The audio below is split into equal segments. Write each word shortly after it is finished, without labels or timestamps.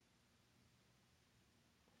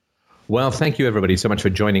Well, thank you, everybody, so much for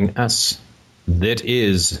joining us. That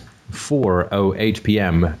is 4:08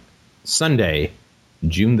 p.m. Sunday,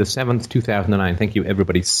 June the 7th, 2009. Thank you,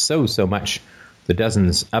 everybody, so much. The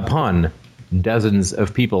dozens upon dozens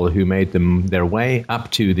of people who made their way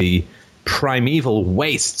up to the primeval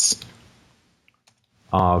wastes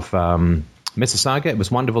of Mississauga. It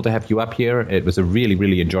was wonderful to have you up here. It was a really,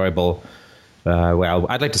 really enjoyable, well,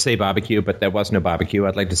 I'd like to say barbecue, but there was no barbecue.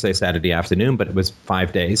 I'd like to say Saturday afternoon, but it was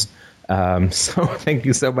 5 days. So thank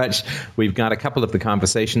you so much. We've got a couple of the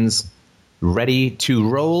conversations ready to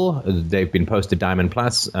roll. They've been posted Diamond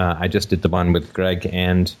Plus. I just did the one with Greg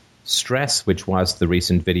and Stress, which was the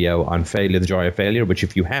recent video on failure, the joy of failure, which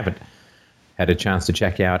if you haven't had a chance to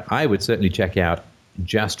check out, I would certainly check out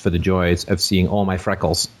just for the joys of seeing all my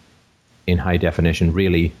freckles in high definition.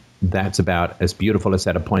 Really, that's about as beautiful a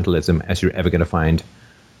set of pointillism as you're ever going to find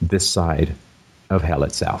this side of hell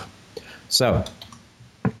itself. So,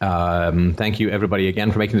 thank you, everybody,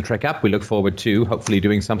 again for making the trek up. We look forward to hopefully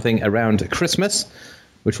doing something around Christmas,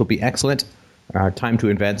 which will be excellent. Time to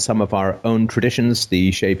invent some of our own traditions,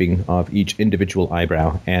 the shaving of each individual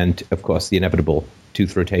eyebrow, and, of course, the inevitable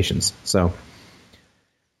tooth rotations. So,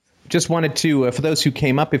 just wanted to, for those who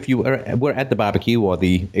came up, if you were at the barbecue or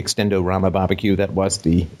the Extendo-Rama barbecue, that was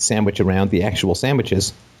the sandwich around the actual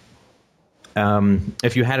sandwiches.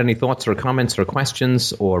 If you had any thoughts or comments or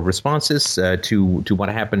questions or responses to what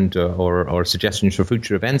happened or suggestions for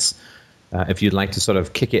future events, if you'd like to sort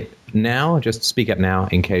of kick it now, just speak up now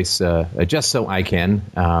in case, just so I can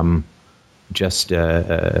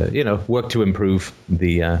work to improve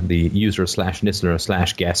the user / listener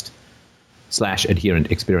 / guest /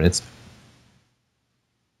 adherent experience.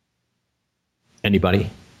 Anybody?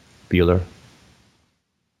 Bueller?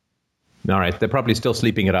 All right, they're probably still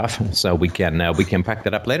sleeping it off, so we can pack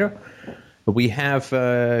that up later. We have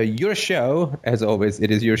your show, as always.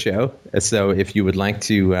 It is your show, so if you would like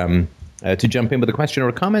to jump in with a question or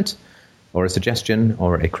a comment, or a suggestion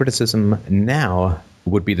or a criticism, now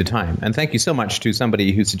would be the time. And thank you so much to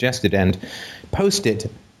somebody who suggested and posted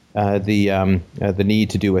the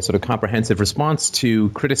need to do a sort of comprehensive response to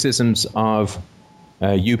criticisms of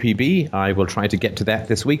UPB. I will try to get to that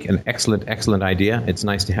this week. An excellent idea. It's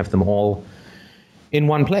nice to have them all in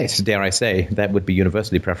one place, dare I say. That would be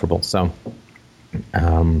universally preferable. So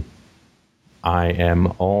I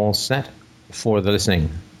am all set for the listening.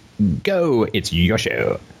 Go, it's your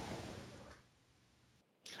show.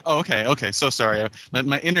 Oh, okay. So sorry.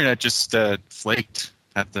 My internet just flaked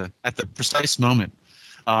at the precise moment.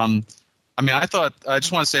 I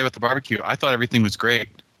just want to say about the barbecue, I thought everything was great.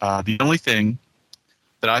 The only thing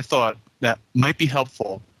that I thought that might be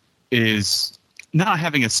helpful is not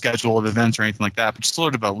having a schedule of events or anything like that, but just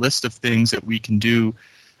sort of a list of things that we can do,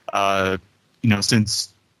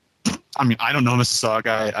 since, I don't know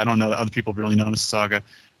Mississauga. I don't know that other people really know Mississauga.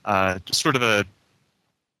 Just sort of a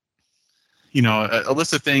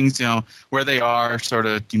list of things, where they are, sort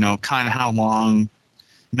of, kind of how long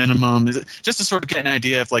minimum is it, just to sort of get an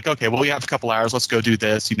idea of like, okay, well, we have a couple hours, let's go do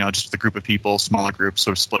this, just with a group of people, smaller groups,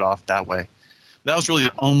 sort of split off that way. That was really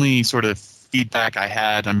the only sort of feedback I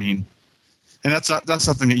had. and that's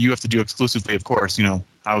something that you have to do exclusively, of course.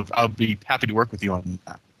 I would be happy to work with you on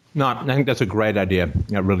that. No, I think that's a great idea.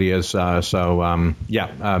 It really is. Definitely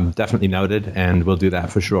noted, and we'll do that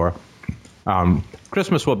for sure.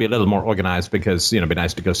 Christmas will be a little more organized because, it'd be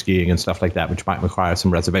nice to go skiing and stuff like that, which might require some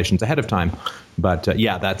reservations ahead of time. But,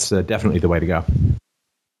 that's definitely the way to go.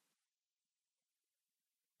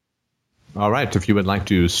 All right. If you would like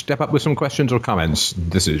to step up with some questions or comments,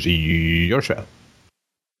 this is your show.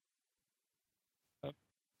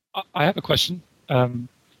 I have a question about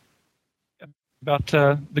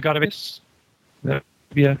the God of Atheists. That would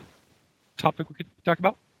be a topic we could talk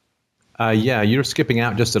about. You're skipping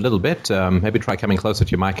out just a little bit. Maybe try coming closer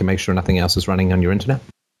to your mic and make sure nothing else is running on your internet.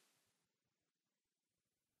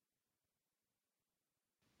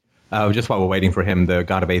 Just while we're waiting for him, The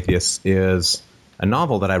God of Atheists is a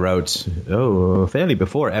novel that I wrote, fairly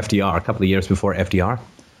before FDR, a couple of years before FDR.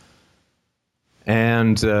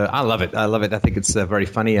 And I love it. I think it's very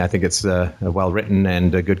funny. I think it's well written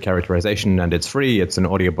and a good characterization, and it's free. It's an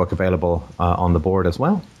audiobook available on the board as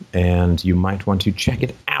well. And you might want to check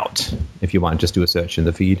it out if you want. Just do a search in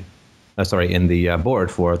the feed. In the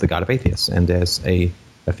board for The God of Atheists, and there's a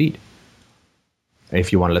feed.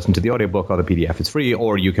 If you want to listen to the audiobook or the PDF, it's free,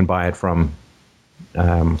 or you can buy it from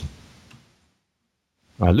Lulu,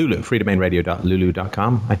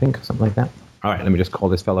 freedomainradio.lulu.com, I think, something like that. All right, let me just call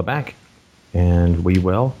this fella back, and we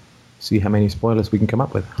will see how many spoilers we can come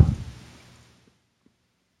up with.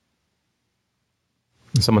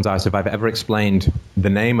 Someone's asked if I've ever explained the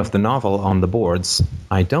name of the novel on the boards.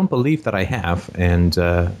 I don't believe that I have, and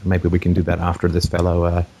maybe we can do that after this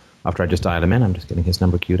fellow, after I just dial him in. I'm just getting his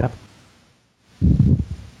number queued up.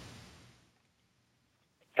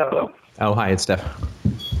 Hello. Oh, hi, it's Steph.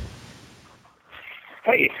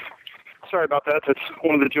 Hey. Sorry about that. That's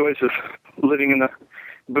one of the joys of living in the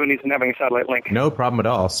boonies and having a satellite link. No problem at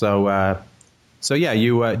all. So yeah,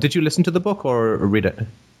 you did you listen to the book or read it?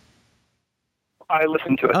 I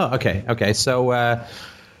listened to it. Oh, okay. So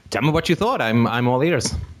tell me what you thought. I'm all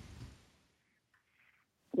ears.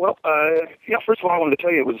 Well, first of all, I wanted to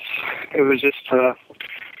tell you it was an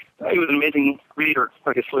amazing read, or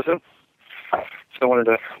I guess listen. So I wanted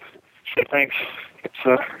to say thanks. It's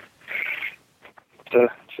a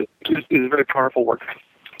very powerful work.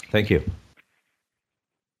 Thank you.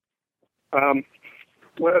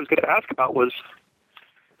 What I was going to ask about was,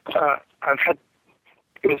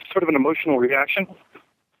 it was sort of an emotional reaction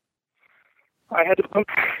I had to the book,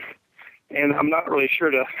 and I'm not really sure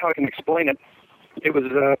how I can explain it. It was,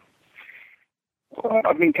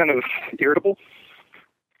 I've been kind of irritable,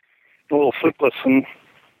 a little sleepless, and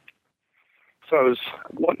so I was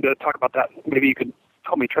wanting to talk about that. Maybe you could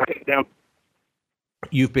help me track it down.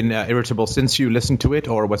 You've been irritable since you listened to it,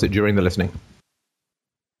 or was it during the listening?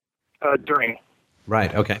 During.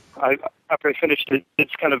 Right, okay. After I finished it,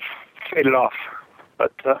 it's kind of faded off.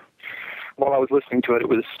 But while I was listening to it, it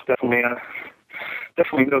was definitely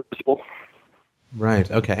noticeable. Right,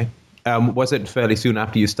 okay. Was it fairly soon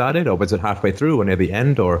after you started, or was it halfway through or near the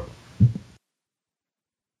end, or?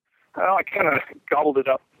 I kind of gobbled it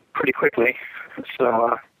up pretty quickly.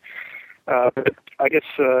 So, but I guess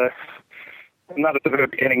not at the very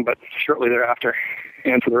beginning, but shortly thereafter,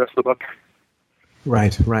 and for the rest of the book.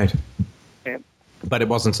 Right. Yeah. But it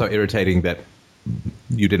wasn't so irritating that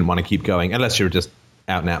you didn't want to keep going, unless you're just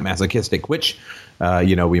out and out masochistic, which,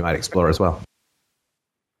 we might explore as well.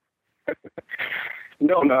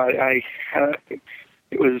 No, I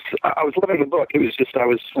was loving the book. It was just, I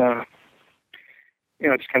was,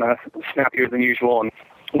 just kind of snappier than usual, and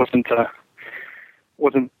wasn't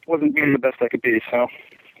being the best I could be. So.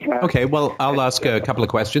 Okay, well, I'll ask a couple of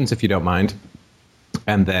questions if you don't mind,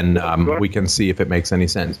 and then we can see if it makes any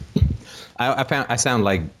sense. I sound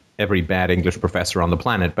like every bad English professor on the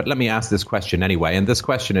planet, but let me ask this question anyway. And this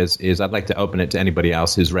question is I'd like to open it to anybody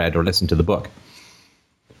else who's read or listened to the book.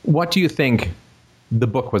 What do you think the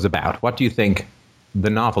book was about? What do you think the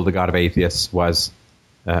novel, The God of Atheists, was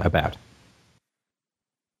about?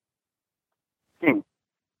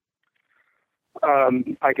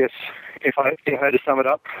 I guess if I had to sum it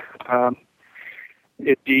up,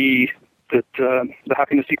 it'd be that the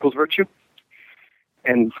happiness equals virtue,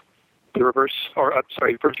 and the reverse,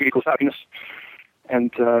 virtue equals happiness,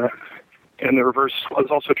 and the reverse was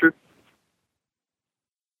also true.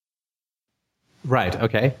 Right.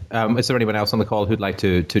 Okay. Is there anyone else on the call who'd like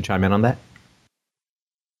to chime in on that?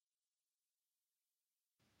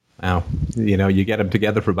 Wow. You get them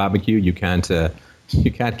together for barbecue. You can't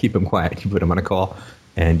keep them quiet. You put them on a call,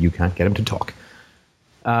 and you can't get them to talk.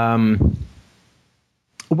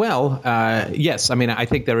 Yes. I mean, I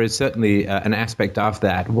think there is certainly an aspect of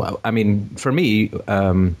that. Well, I mean, for me,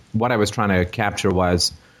 what I was trying to capture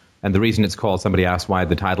was, and the reason it's called, somebody asked why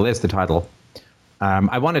the title is the title.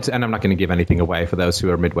 I wanted to, and I'm not going to give anything away for those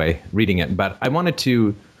who are midway reading it, but I wanted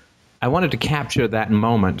to capture that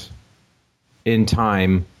moment in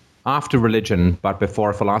time after religion, but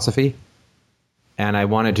before philosophy. And I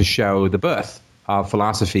wanted to show the birth of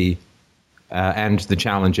philosophy and the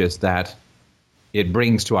challenges that it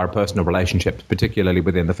brings to our personal relationships, particularly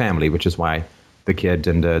within the family, which is why the kid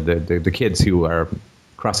and the kids who are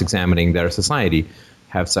cross-examining their society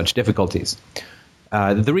have such difficulties.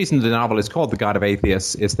 The reason the novel is called The God of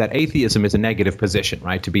Atheists is that atheism is a negative position,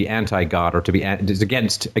 right? To be anti-God or to be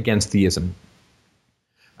against theism.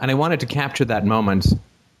 And I wanted to capture that moment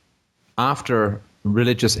after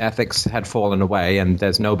religious ethics had fallen away, and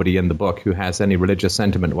there's nobody in the book who has any religious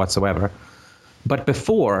sentiment whatsoever. But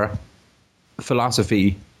before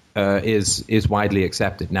philosophy is widely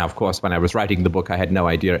accepted. Now, of course, when I was writing the book, I had no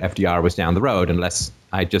idea FDR was down the road unless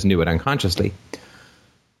I just knew it unconsciously.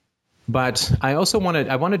 But I also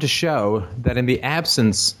wanted to show that in the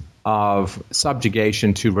absence of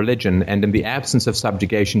subjugation to religion and in the absence of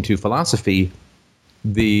subjugation to philosophy,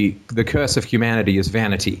 the curse of humanity is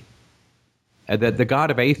vanity. That the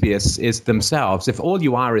God of Atheists is themselves. If all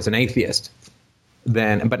you are is an atheist,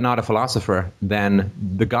 then, but not a philosopher, then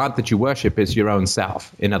the God that you worship is your own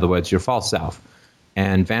self. In other words, your false self.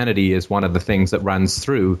 And vanity is one of the things that runs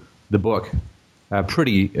through the book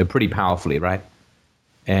pretty powerfully, right?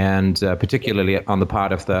 and particularly on the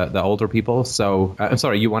part of the older people. So, I'm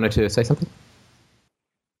sorry, you wanted to say something?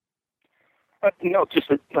 No, just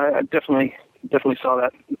that I definitely saw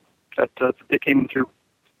that it came through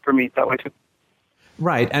for me that way too.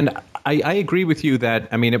 Right, and I agree with you that,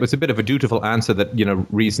 I mean, it was a bit of a dutiful answer that,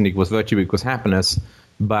 reason equals virtue equals happiness,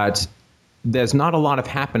 but there's not a lot of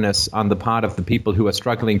happiness on the part of the people who are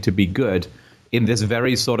struggling to be good in this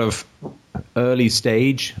very sort of early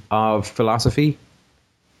stage of philosophy.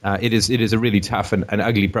 It is a really tough and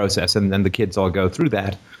ugly process, and then the kids all go through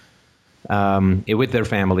that with their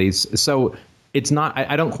families. So it's not,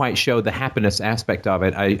 I don't quite show the happiness aspect of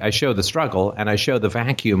it. I show the struggle, and I show the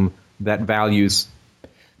vacuum that values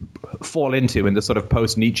fall into in the sort of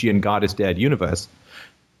post-Nietzschean God is dead universe.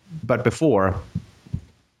 But before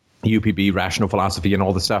UPB, rational philosophy, and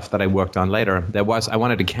all the stuff that I worked on later, I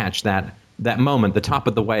wanted to catch that moment, the top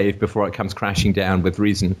of the wave before it comes crashing down with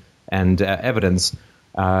reason and evidence.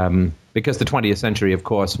 Because the 20th century, of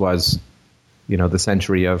course, was, the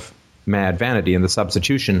century of mad vanity and the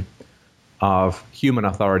substitution of human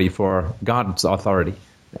authority for God's authority,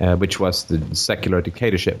 which was the secular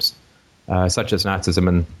dictatorships, such as Nazism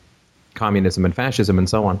and communism and fascism and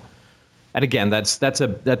so on. And again, that's a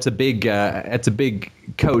big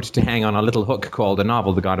coat to hang on a little hook called a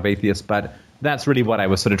novel, The God of Atheists. But that's really what I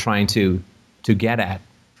was sort of trying to get at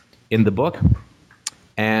in the book.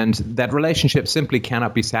 And that relationship simply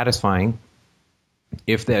cannot be satisfying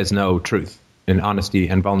if there's no truth and honesty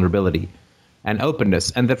and vulnerability and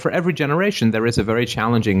openness. And that for every generation, there is a very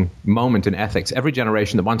challenging moment in ethics. Every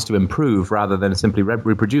generation that wants to improve rather than simply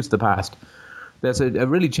reproduce the past. There's a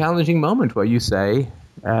really challenging moment where you say,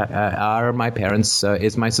 are my parents,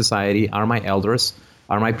 is my society, are my elders,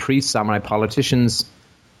 are my priests, are my politicians,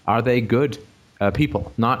 are they good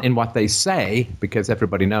people? Not in what they say, because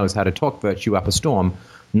everybody knows how to talk virtue up a storm,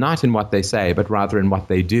 not in what they say, but rather in what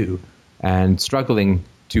they do. And struggling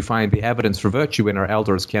to find the evidence for virtue in our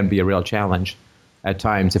elders can be a real challenge at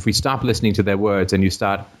times. If we stop listening to their words and you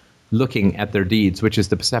start looking at their deeds, which is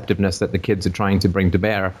the perceptiveness that the kids are trying to bring to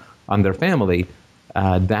bear on their family,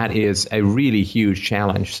 that is a really huge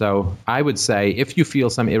challenge. So I would say if you feel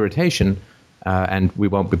some irritation, and we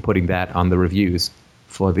won't be putting that on the reviews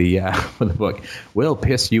for the book, will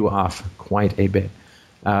piss you off quite a bit,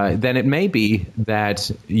 then it may be that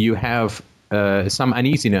you have some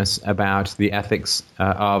uneasiness about the ethics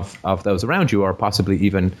of those around you, or possibly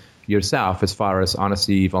even yourself, as far as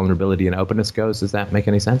honesty, vulnerability, and openness goes. Does that make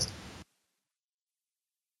any sense?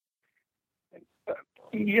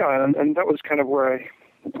 Yeah, and that was kind of where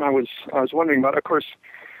I was wondering about. Of course,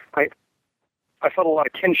 I felt a lot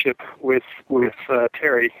of kinship with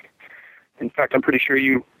Terry. In fact, I'm pretty sure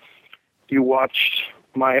you watched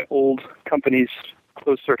my old company's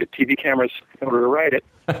closed circuit TV cameras in order to write it.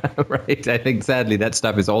 Right. I think sadly that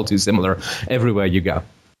stuff is all too similar everywhere you go.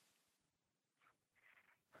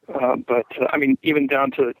 But I mean, even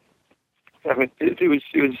down to, it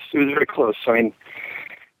was very close. I mean,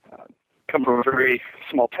 come from a very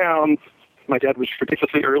small town. My dad was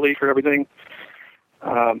ridiculously early for everything.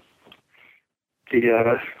 I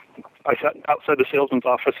sat outside the salesman's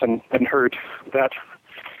office and heard that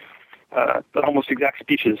almost exact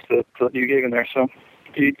speeches that you gave in there. So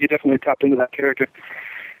you definitely tapped into that character.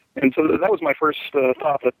 And so that was my first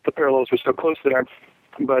thought, that the parallels were so close there.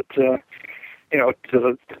 But,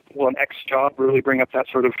 will an ex job really bring up that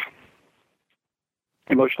sort of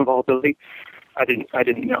emotional vulnerability? I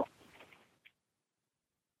didn't know.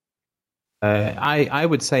 I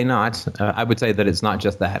would say not. I would say that it's not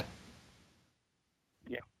just that.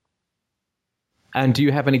 Yeah. And do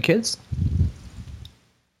you have any kids?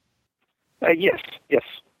 Yes.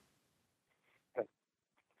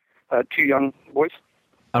 2 young boys.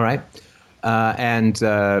 All right. And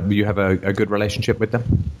you have a good relationship with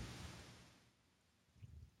them?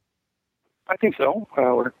 I think so.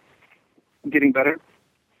 We're getting better.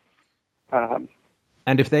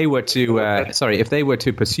 And if they were to, if they were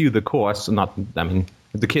to pursue the course,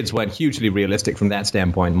 the kids weren't hugely realistic from that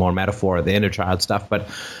standpoint, more metaphor, the inner child stuff. But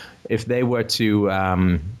if they were to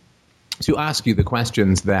ask you the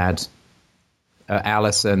questions that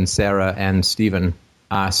Alice and Sarah and Stephen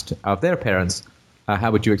asked of their parents,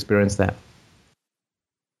 how would you experience that?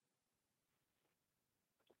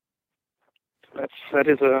 That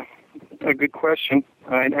is a good question.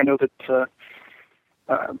 I know that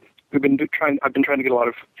I've been trying to get a lot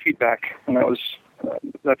of feedback, and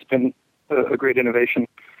that's been a great innovation.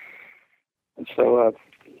 And so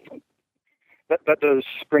that does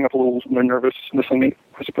bring up a little nervousness in me,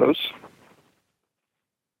 I suppose.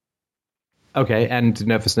 Okay, and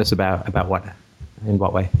nervousness about what? In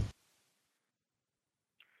what way?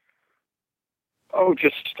 Oh,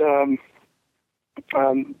 just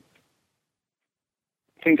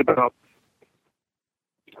things about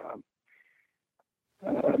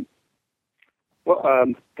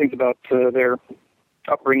things about their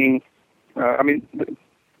upbringing. I mean, the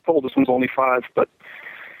oldest one's only 5, but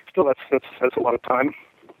still, that's a lot of time,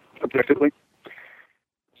 objectively.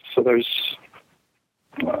 So there's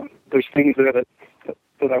things there that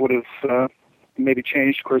I would have maybe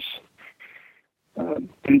changed. Of course,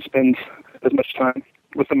 didn't spend as much time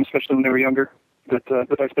with them, especially when they were younger, that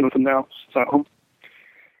I spend with them now since I'm at home.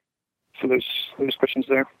 So there's questions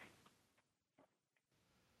there.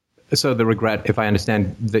 So the regret, if I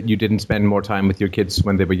understand, that you didn't spend more time with your kids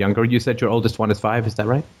when they were younger. You said your oldest one is 5, is that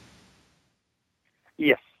right?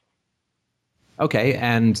 Yes. Okay,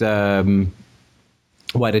 and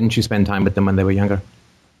why didn't you spend time with them when they were younger?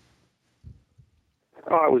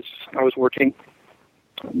 Oh, I was working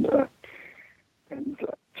and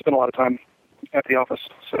spent a lot of time at the office.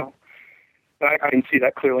 So I can see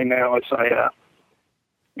that clearly now as I'm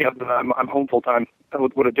home full time.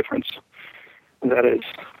 What a difference that is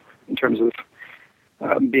in terms of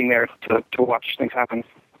being there to watch things happen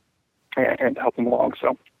and help them along.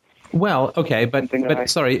 So. Well, okay, but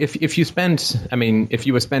sorry, if you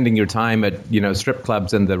were spending your time at, strip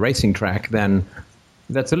clubs and the racing track, then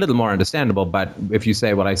that's a little more understandable. But if you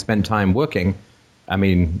say, well, I spend time working, I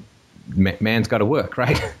mean, man's got to work,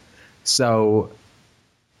 right? So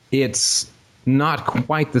it's not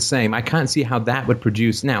quite the same. I can't see how that would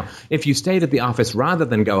produce. Now, if you stayed at the office rather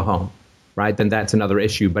than go home, right, then that's another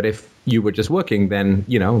issue. But if you were just working, then,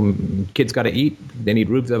 kids got to eat. They need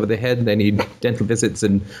roofs over their head. They need dental visits.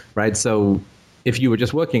 And right. So if you were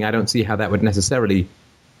just working, I don't see how that would necessarily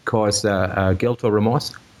cause guilt or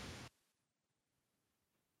remorse.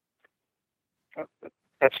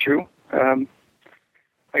 That's true. I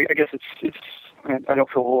guess it's. I don't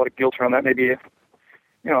feel a lot of guilt around that. Maybe,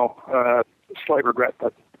 slight regret,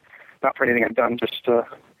 but not for anything I've done. Just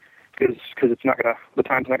because it's not gonna. The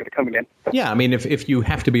time's not gonna come again. Yeah, I mean, if you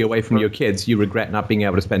have to be away from your kids, you regret not being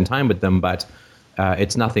able to spend time with them, but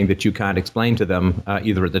it's nothing that you can't explain to them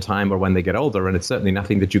either at the time or when they get older, and it's certainly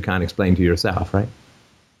nothing that you can't explain to yourself, right?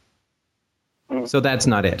 Mm. So that's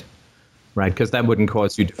not it, right? Because that wouldn't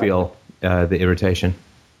cause you to feel the irritation,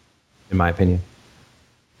 in my opinion.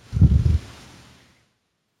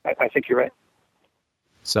 I think you're right.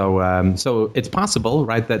 So it's possible,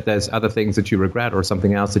 right, that there's other things that you regret or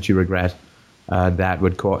something else that you regret that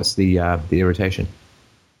would cause the irritation.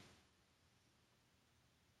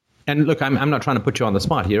 And look, I'm not trying to put you on the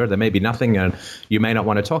spot here. There may be nothing, and you may not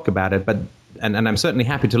want to talk about it, but and I'm certainly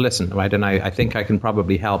happy to listen, right? And I think I can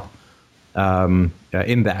probably help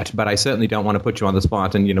in that, but I certainly don't want to put you on the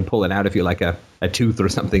spot and pull it out if you like a tooth or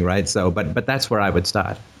something, right? So, but that's where I would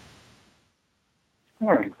start. All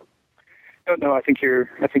right. No, I think you're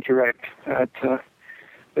right.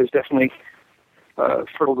 There's definitely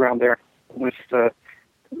fertile ground there with the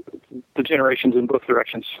generations in both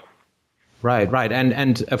directions. Right,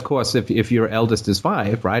 and of course, if your eldest is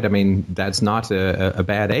 5, right? I mean, that's not a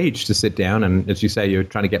bad age to sit down and, as you say, you're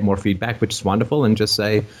trying to get more feedback, which is wonderful, and just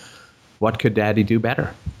say, what could Daddy do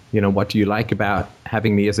better? What do you like about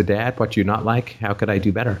having me as a dad? What do you not like? How could I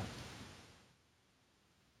do better?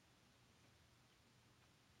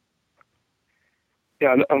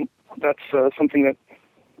 Yeah, that's something that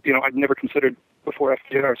I'd never considered before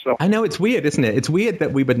FDR. So I know it's weird, isn't it? It's weird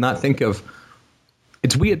that we would not think of.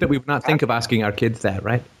 It's weird that we would not think of asking our kids that,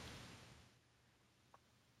 right?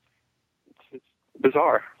 It's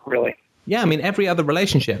bizarre, really. Yeah, I mean, every other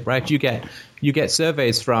relationship, right? You get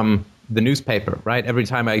surveys from the newspaper, right? Every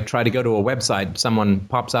time I try to go to a website, someone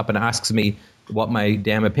pops up and asks me what my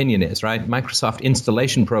damn opinion is, right? Microsoft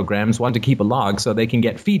installation programs want to keep a log so they can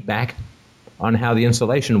get feedback on how the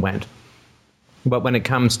installation went. But when it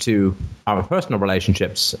comes to our personal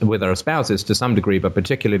relationships with our spouses to some degree, but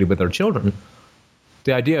particularly with our children,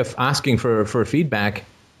 the idea of asking for feedback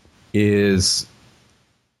is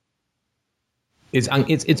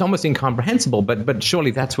it's almost incomprehensible, but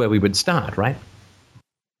surely that's where we would start, right?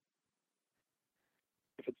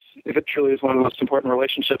 If it truly is one of the most important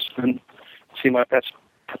relationships, then it seems like that's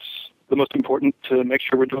the most important to make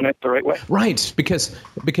sure we're doing it the right way. Right, because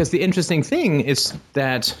the interesting thing is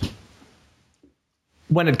that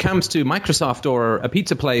when it comes to Microsoft or a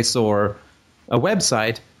pizza place or a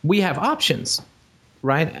website, we have options,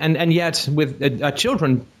 right? And yet with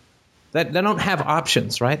children, that they don't have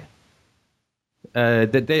options, right?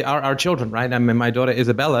 That they are our children, right? I mean, my daughter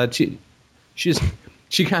Isabella, she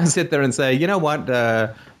can't sit there and say, you know what,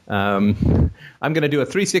 I'm going to do a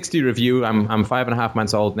 360 review. I'm 5.5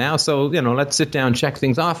 months old now, so let's sit down, check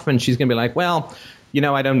things off, and she's going to be like, well,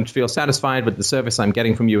 I don't feel satisfied with the service I'm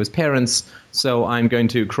getting from you as parents, so I'm going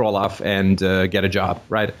to crawl off and get a job,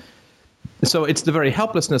 right? So it's the very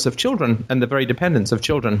helplessness of children and the very dependence of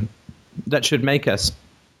children that should make us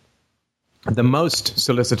the most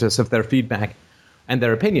solicitous of their feedback and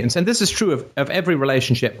their opinions. And this is true of every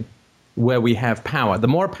relationship where we have power. The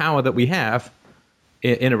more power that we have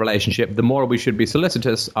in a relationship, the more we should be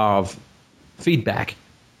solicitous of feedback,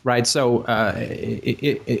 right? So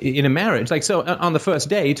in a marriage, like so on the first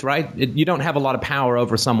date, right, you don't have a lot of power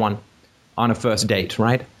over someone on a first date,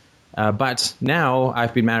 right? But now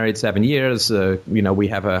I've been married 7 years. We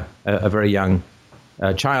have a very young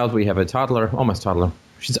child. We have a toddler, almost toddler.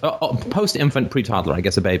 She's post-infant, pre-toddler, I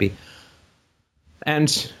guess, a baby.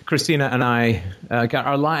 And Christina and I,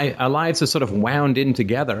 our lives are sort of wound in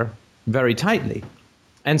together very tightly.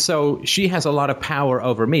 And so she has a lot of power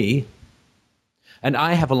over me, and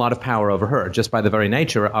I have a lot of power over her, just by the very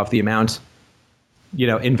nature of the amount,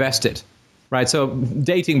 invested. Right, so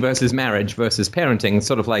dating versus marriage versus parenting,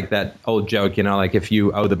 sort of like that old joke, like if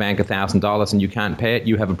you owe the bank $1,000 and you can't pay it,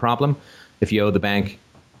 you have a problem. If you owe the bank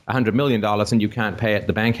 $100 million and you can't pay it,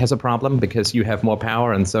 the bank has a problem because you have more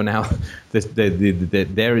power, and so now they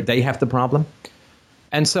have the problem.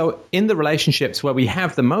 And so in the relationships where we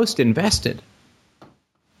have the most invested,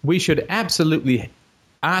 we should absolutely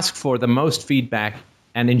ask for the most feedback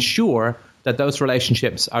and ensure that those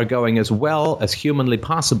relationships are going as well as humanly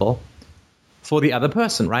possible for the other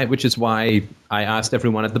person, right? Which is why I asked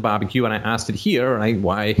everyone at the barbecue, and I asked it here, right?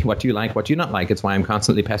 What do you like? What do you not like? It's why I'm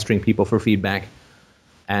constantly pestering people for feedback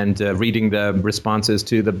and reading the responses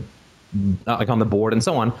to the like on the board and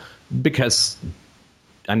so on, because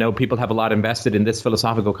I know people have a lot invested in this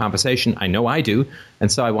philosophical conversation. I know I do,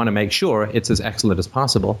 and so I want to make sure it's as excellent as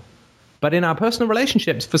possible. But in our personal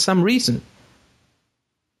relationships, for some reason,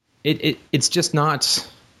 it's just not.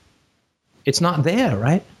 It's not there,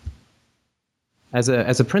 right? As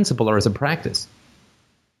a principle or as a practice.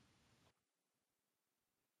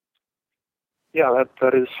 Yeah,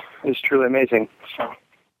 that is truly amazing. So,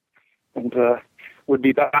 and would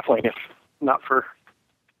be baffling if not for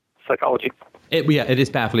psychology. It is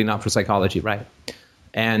baffling not for psychology, right?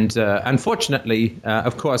 And unfortunately,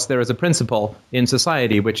 of course, there is a principle in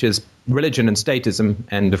society, which is religion and statism,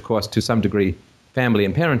 and of course, to some degree, family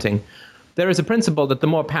and parenting. There is a principle that the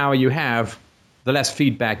more power you have, the less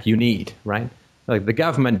feedback you need, right? Like the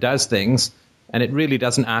government does things, and it really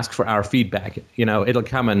doesn't ask for our feedback. It'll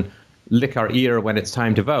come and lick our ear when it's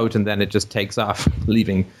time to vote, and then it just takes off,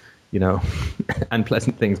 leaving,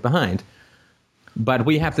 unpleasant things behind. But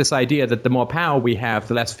we have this idea that the more power we have,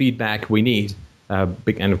 the less feedback we need.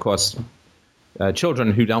 And of course,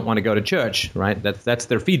 children who don't want to go to church, right? That's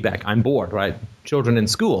their feedback. I'm bored, right? Children in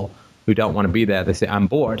school who don't want to be there, they say, I'm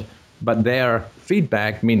bored. But their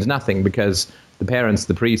feedback means nothing because the parents,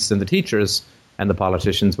 the priests, and the teachers and the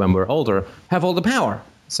politicians, when we're older, have all the power.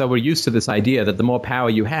 So we're used to this idea that the more power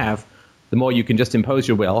you have, the more you can just impose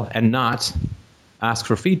your will and not ask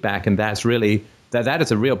for feedback. And that's really, that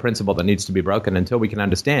is a real principle that needs to be broken until we can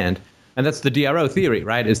understand. And that's the DRO theory,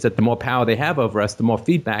 right? Is that the more power they have over us, the more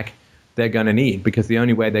feedback they're going to need. Because the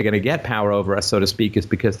only way they're going to get power over us, so to speak, is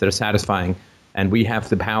because they're satisfying. And we have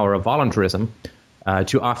the power of voluntarism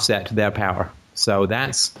to offset their power. So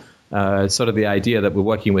that's sort of the idea that we're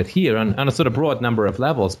working with here on a sort of broad number of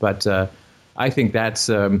levels. But I think that's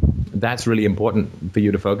really important for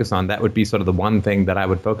you to focus on. That would be sort of the one thing that I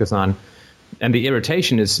would focus on. And the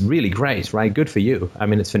irritation is really great, right? Good for you. I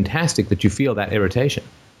mean, it's fantastic that you feel that irritation.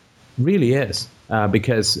 It really is,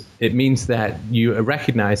 because it means that you are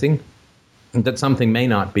recognizing that something may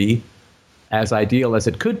not be as ideal as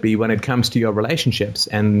it could be when it comes to your relationships.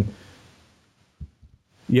 And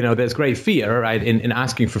there's great fear, right, in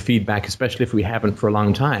asking for feedback, especially if we haven't for a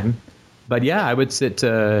long time. But yeah, I would sit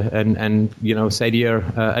and say to your,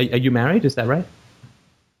 are you married? Is that right?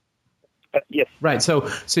 Yes. Right. So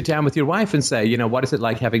sit down with your wife and say, what is it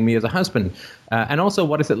like having me as a husband? And also,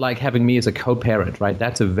 what is it like having me as a co-parent? Right.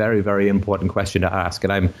 That's a very, very important question to ask.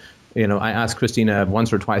 And I ask Christina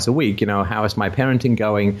once or twice a week, how is my parenting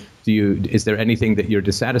going? Is there anything that you're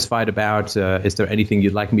dissatisfied about? Is there anything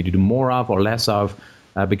you'd like me to do more of or less of?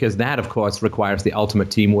 Because that, of course, requires the ultimate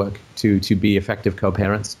teamwork to be effective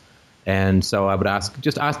co-parents. And so I would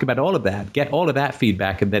ask about all of that, get all of that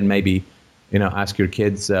feedback, and then maybe, ask your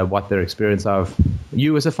kids what their experience of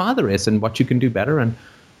you as a father is and what you can do better. And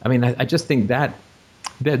I mean, I just think that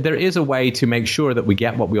there is a way to make sure that we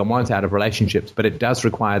get what we want out of relationships, but it does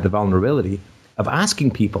require the vulnerability of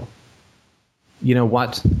asking people,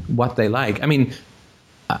 what they like. I mean,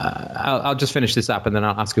 I'll just finish this up and then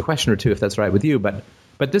I'll ask a question or two if that's right with you. But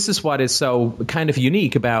this is what is so kind of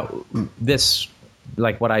unique about this,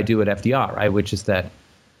 like what I do at FDR, right? Which is that,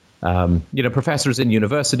 professors in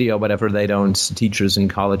university or whatever, teachers in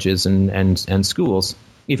colleges and schools,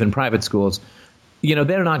 even private schools,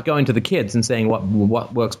 they're not going to the kids and saying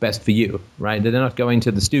what works best for you, right? They're not going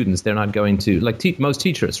to the students. They're not going to, like most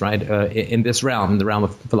teachers, right? In this realm, the realm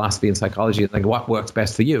of philosophy and psychology, like what works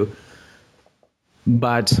best for you.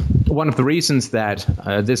 But one of the reasons that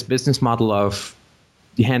this business model of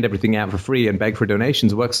you hand everything out for free and beg for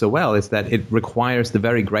donations works so well is that it requires the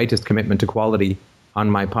very greatest commitment to quality on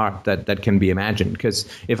my part that can be imagined. Because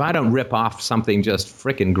if I don't rip off something just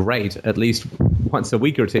freaking great at least once a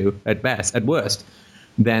week or two at best, at worst,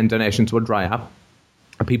 then donations will dry up.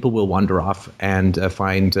 People will wander off and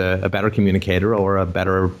find a better communicator or a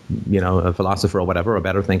better, a philosopher or whatever, a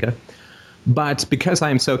better thinker. But because I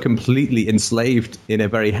am so completely enslaved in a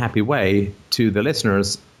very happy way to the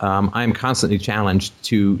listeners, I'm constantly challenged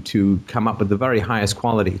to come up with the very highest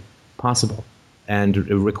quality possible and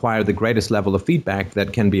require the greatest level of feedback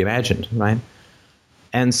that can be imagined, right?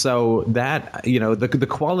 And so that, the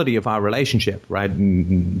quality of our relationship, right,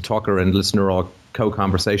 talker and listener or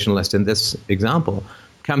co-conversationalist in this example,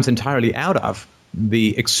 comes entirely out of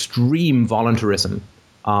the extreme voluntarism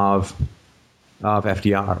of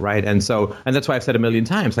FDR, right? And that's why I've said a million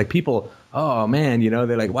times, like people, oh man,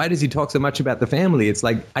 they're like, why does he talk so much about the family? It's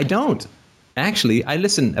like, I don't. Actually, I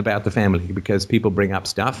listen about the family because people bring up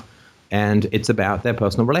stuff and it's about their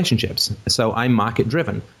personal relationships. So I'm market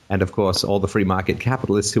driven. And of course, all the free market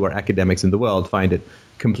capitalists who are academics in the world find it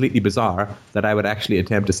completely bizarre that I would actually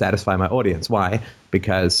attempt to satisfy my audience. Why?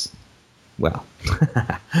 Because, well,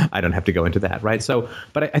 I don't have to go into that, right? So,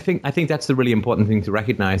 but I think that's the really important thing to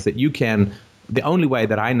recognize, that the only way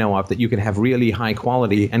that I know of that you can have really high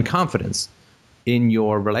quality and confidence in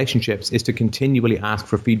your relationships is to continually ask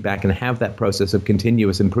for feedback and have that process of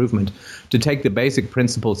continuous improvement, to take the basic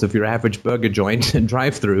principles of your average burger joint and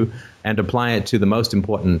drive-through and apply it to the most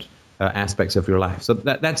important aspects of your life. So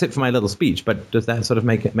that's it for my little speech, but does that sort of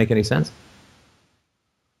make any sense?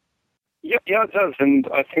 Yeah, it does. And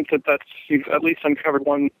I think that's, you've at least uncovered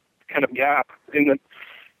one kind of gap in that,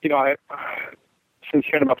 since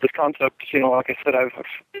hearing about this concept, like I said, I've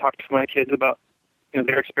talked to my kids about,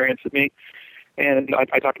 their experience with me. And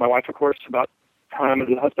I talked to my wife, of course, about how I'm as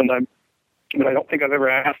a husband. I don't think I've ever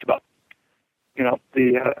asked about,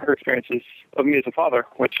 her experiences of me as a father,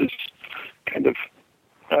 which is kind of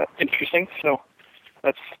interesting. So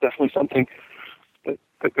that's definitely something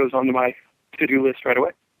that goes onto my to-do list right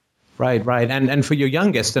away. Right. And for your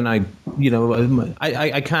youngest, and I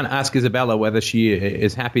can't ask Isabella whether she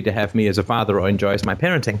is happy to have me as a father or enjoys my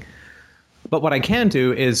parenting. But what I can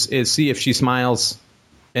do is see if she smiles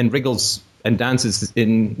and wriggles and dances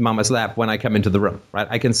in Mama's lap when I come into the room, right?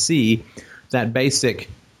 I can see that basic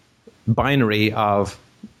binary of,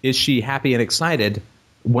 is she happy and excited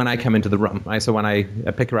when I come into the room, right? So when I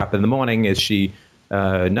pick her up in the morning, is she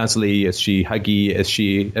nuzzly? Is she huggy? Is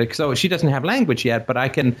she? So she doesn't have language yet, but I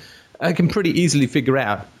can pretty easily figure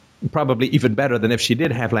out, probably even better than if she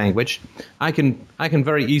did have language, I can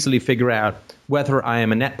very easily figure out whether I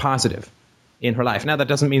am a net positive in her life. Now, that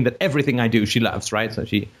doesn't mean that everything I do she loves, right? So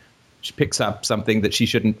she picks up something that she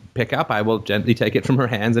shouldn't pick up, I will gently take it from her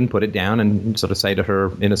hands and put it down and sort of say to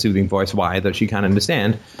her in a soothing voice why, that she can't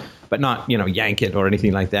understand, but not, yank it or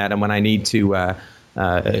anything like that. And when I need to,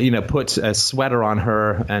 put a sweater on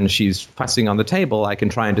her and she's fussing on the table, I can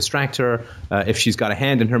try and distract her. If she's got a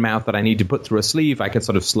hand in her mouth that I need to put through a sleeve, I can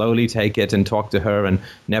sort of slowly take it and talk to her and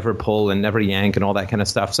never pull and never yank and all that kind of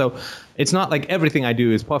stuff. So it's not like everything I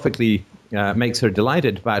do is perfectly makes her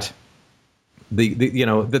delighted, but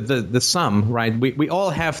the sum, right? We all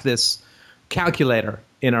have this calculator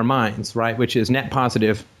in our minds, right? Which is net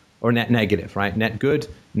positive or net negative, right? Net good,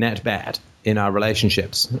 net bad in our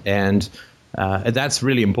relationships. And that's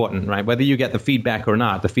really important, right? Whether you get the feedback or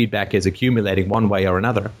not, the feedback is accumulating one way or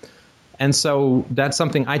another. And so that's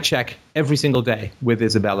something I check every single day with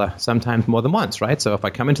Isabella, sometimes more than once, right? So if I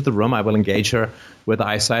come into the room, I will engage her with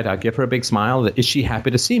eyesight. I'll give her a big smile. Is she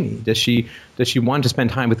happy to see me? Does she want to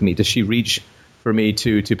spend time with me? Does she reach for me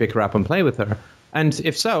to pick her up and play with her? And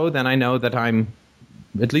if so, then I know that I'm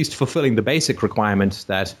at least fulfilling the basic requirement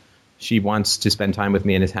that she wants to spend time with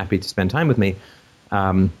me and is happy to spend time with me.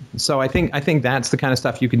 So I think that's the kind of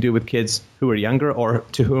stuff you can do with kids who are younger or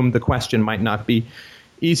to whom the question might not be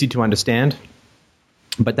easy to understand.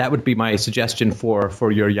 But that would be my suggestion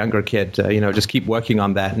for your younger kid. Just keep working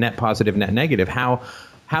on that net positive, net negative. How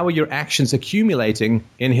are your actions accumulating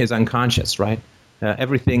in his unconscious, right?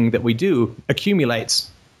 Everything that we do accumulates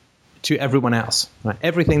to everyone else. Right?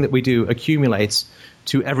 Everything that we do accumulates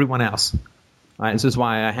to everyone else. Right? This is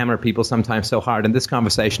why I hammer people sometimes so hard in this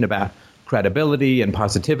conversation about credibility and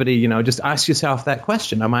positivity. Just ask yourself that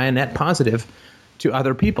question: am I a net positive to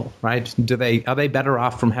other people? Right? Are they better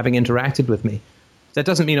off from having interacted with me? That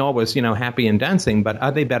doesn't mean always, happy and dancing, but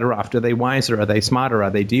are they better off? Are they wiser? Are they smarter? Are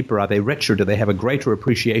they deeper? Are they richer? Do they have a greater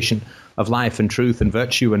appreciation of life and truth and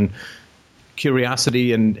virtue and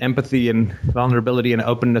curiosity and empathy and vulnerability and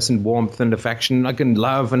openness and warmth and affection and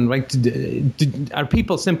love? And are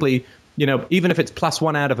people simply, even if it's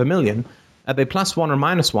 +1 out of a million, are they +1 or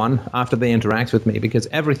 -1 after they interact with me? Because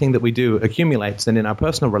everything that we do accumulates, and in our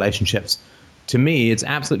personal relationships, to me, it's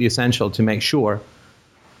absolutely essential to make sure.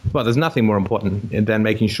 Well, there's nothing more important than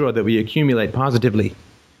making sure that we accumulate positively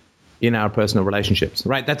in our personal relationships.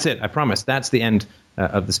 Right, that's it. I promise. That's the end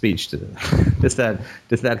of the speech. Does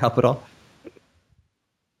that help at all?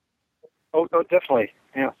 Oh, definitely.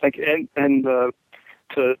 Yeah, thank you. And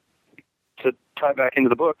to tie back into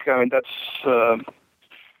the book, I mean, that's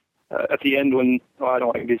at the end when, I don't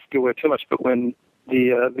want to give away too much, but when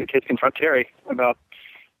the kids confront Terry about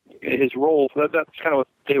his role, that's kind of what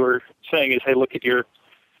they were saying is, hey, look at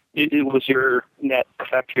it was your net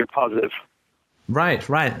effect, your positive. Right.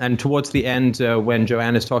 And towards the end, when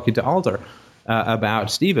Joanne is talking to Alder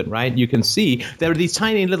about Stephen, right, you can see there are these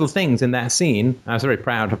tiny little things in that scene. I was very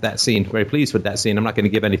proud of that scene, very pleased with that scene. I'm not going to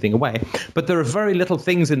give anything away. But there are very little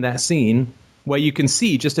things in that scene where you can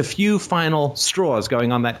see just a few final straws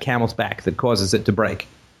going on that camel's back that causes it to break.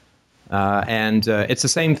 And it's the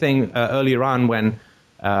same thing earlier on when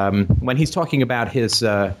he's talking about his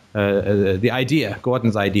the idea,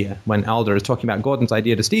 Gordon's idea, when Alder is talking about Gordon's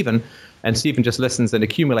idea to Stephen, and Stephen just listens and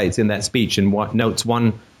accumulates in that speech and notes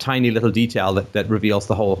one tiny little detail that reveals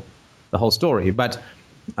the whole story. But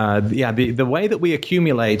the way that we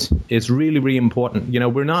accumulate is really, really important.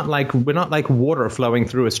 We're not like water flowing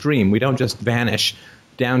through a stream. We don't just vanish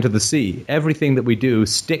down to the sea. Everything that we do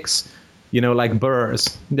sticks, like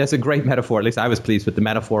burrs. There's a great metaphor. At least I was pleased with the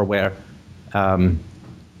metaphor where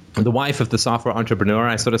the wife of the software entrepreneur,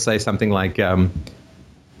 I sort of say something like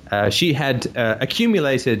she had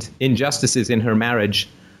accumulated injustices in her marriage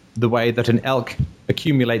the way that an elk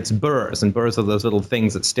accumulates burrs, and burrs are those little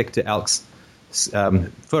things that stick to elk's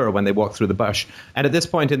fur when they walk through the bush. And at this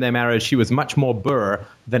point in their marriage, she was much more burr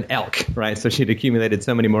than elk, right? So she'd accumulated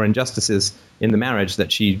so many more injustices in the marriage that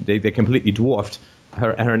they completely dwarfed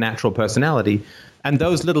her natural personality. And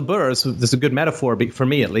those little burrs, there's a good metaphor for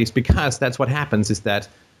me at least, because that's what happens is that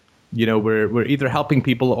we're either helping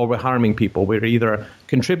people or we're harming people. We're either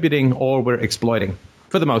contributing or we're exploiting,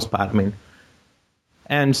 for the most part. I mean,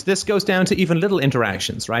 and this goes down to even little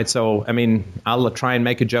interactions, right? So, I mean, I'll try and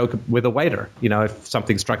make a joke with a waiter, if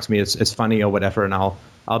something strikes me as funny or whatever, and I'll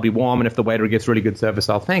be warm. And if the waiter gives really good service,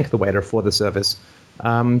 I'll thank the waiter for the service.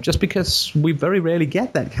 Just because we very rarely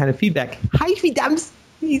get that kind of feedback. Hi, Fidams.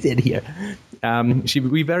 He's in here.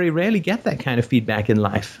 We very rarely get that kind of feedback in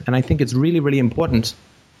life, and I think it's really, really important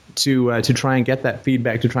to try and get that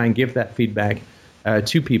feedback, to try and give that feedback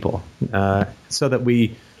to people, so that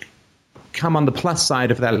we come on the plus side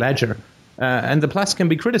of that ledger. And the plus can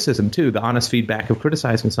be criticism too, the honest feedback of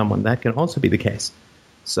criticizing someone. That can also be the case.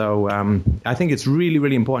 So I think it's really,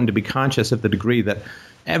 really important to be conscious of the degree that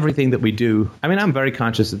everything that we do, I mean, I'm very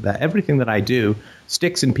conscious of that. Everything that I do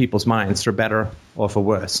sticks in people's minds for better or for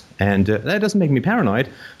worse. And that doesn't make me paranoid,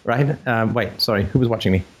 right? Wait, sorry, who was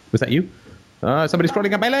watching me? Was that you? Somebody's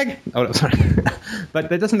crawling up my leg. Oh, no, sorry. But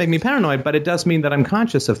that doesn't make me paranoid, but it does mean that I'm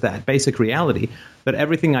conscious of that basic reality, that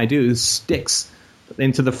everything I do sticks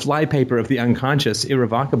into the flypaper of the unconscious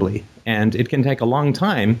irrevocably. And it can take a long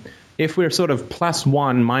time. If we're sort of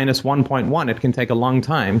 +1, -1.1, it can take a long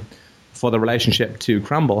time for the relationship to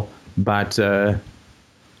crumble. But, it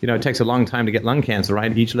takes a long time to get lung cancer,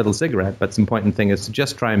 right? Each little cigarette. But the important thing is to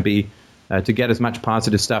just try and to get as much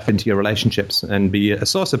positive stuff into your relationships and be a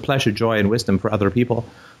source of pleasure, joy, and wisdom for other people.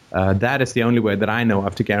 That is the only way that I know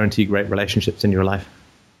of to guarantee great relationships in your life.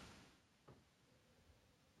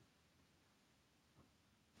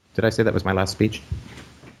 Did I say that was my last speech?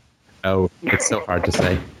 Oh, it's so hard to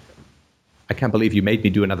say. I can't believe you made me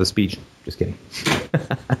do another speech. Just kidding.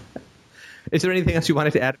 Is there anything else you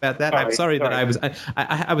wanted to add about that? I'm sorry that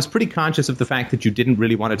I was pretty conscious of the fact that you didn't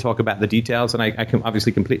really want to talk about the details, and I can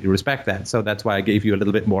obviously completely respect that. So that's why I gave you a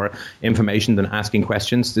little bit more information than asking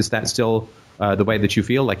questions. Is that still the way that you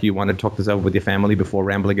feel? Like you want to talk this over with your family before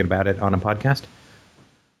rambling about it on a podcast?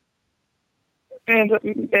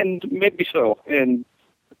 And maybe so. And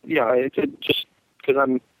yeah, it just because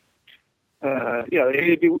I'm,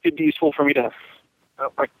 it'd be useful for me to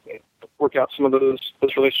work out some of those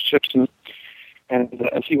relationships and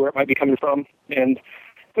and see where it might be coming from. And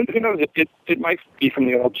who knows? It might be from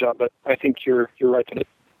the old job, but I think you're right that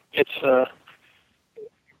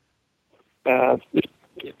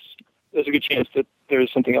there's a good chance that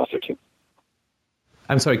there's something else there too.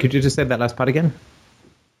 I'm sorry. Could you just say that last part again?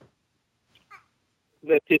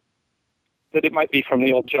 That it might be from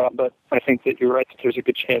the old job, but I think that you're right that there's a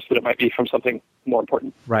good chance that it might be from something more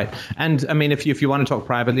important. Right. And I mean, if you want to talk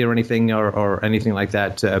privately or anything or anything like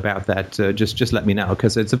that about that, just let me know,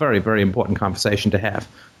 because it's a very, very important conversation to have.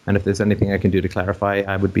 And if there's anything I can do to clarify,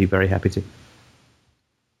 I would be very happy to.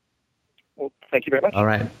 Well, thank you very much.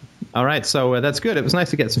 All right. So that's good. It was nice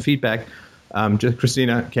to get some feedback. Just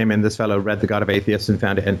Christina came in. This fellow read The God of Atheists and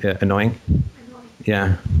found it annoying.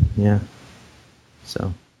 Yeah.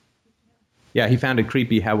 So. Yeah, he found it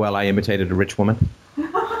creepy how well I imitated a rich woman.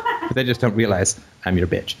 But they just don't realize I'm your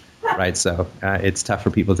bitch, right? So it's tough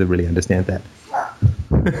for people to really understand that.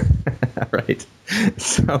 Right.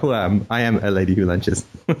 So I am a lady who lunches.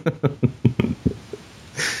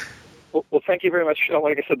 Well, thank you very much.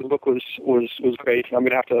 Like I said, the book was great. I'm going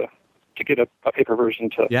to have to get a paper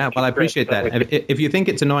version to. Yeah, well, I appreciate that. If you think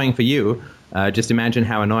it's annoying for you, just imagine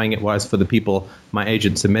how annoying it was for the people my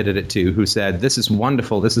agent submitted it to, who said, "This is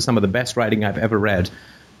wonderful. This is some of the best writing I've ever read.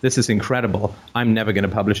 This is incredible. I'm never going to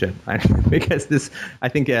publish it." Because I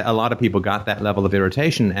think a lot of people got that level of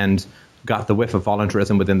irritation and got the whiff of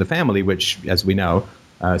voluntarism within the family, which, as we know,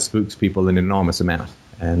 spooks people an enormous amount.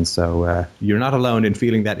 And so you're not alone in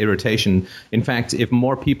feeling that irritation. In fact, if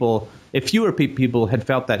fewer people had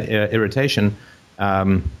felt that irritation,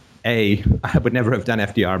 A, I would never have done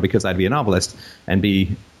FDR because I'd be a novelist, and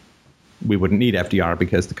B, we wouldn't need FDR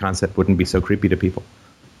because the concept wouldn't be so creepy to people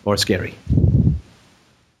or scary.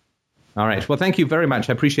 All right. Well, thank you very much.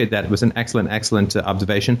 I appreciate that. It was an excellent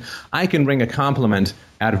observation. I can wring a compliment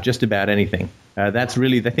out of just about anything. I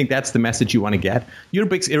think that's the message you want to get. Your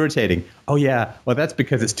book's irritating. Oh, yeah. Well, that's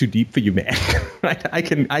because it's too deep for you, man. Right? I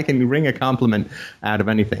can wring a compliment out of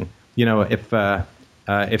anything. You know,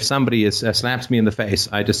 if somebody slaps me in the face,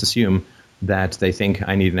 I just assume that they think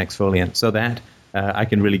I need an exfoliant, so that I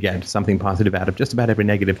can really get something positive out of just about every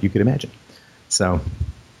negative you could imagine. So...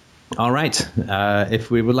 All right. If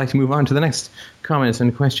we would like to move on to the next comment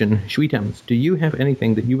and question, Shweetums, do you have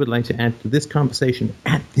anything that you would like to add to this conversation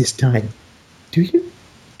at this time? Do you?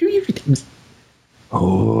 Do you, Shweetums?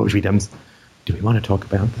 Oh, Shweetums, do we want to talk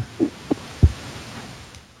about that?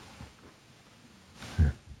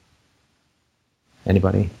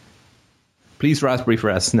 Anybody? Please raspberry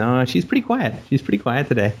for us. No, she's pretty quiet. She's pretty quiet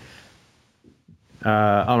today.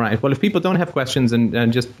 All right. Well, if people don't have questions,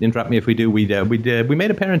 and just interrupt me if we do, we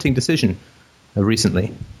made a parenting decision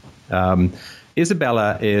recently.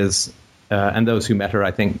 Isabella is, and those who met her,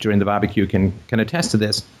 I think, during the barbecue can attest to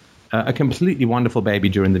this, a completely wonderful baby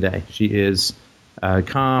during the day. She is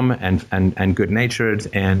calm and good-natured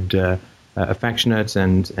and affectionate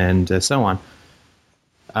and so on.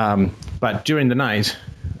 But during the night,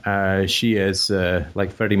 she is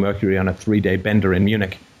like Freddie Mercury on a 3-day bender in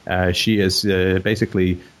Munich. She is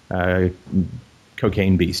basically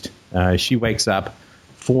cocaine beast. She wakes up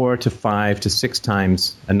 4 to 5 to 6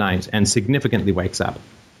 times a night and significantly wakes up.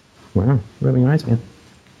 Wow, rubbing your eyes again.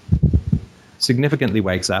 Significantly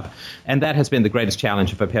wakes up. And that has been the greatest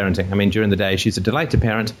challenge of her parenting. I mean, during the day, she's a delight to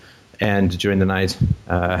parent. And during the night,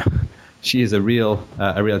 she is a real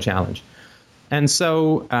challenge. And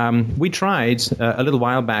so we tried a little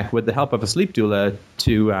while back with the help of a sleep doula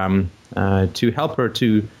to help her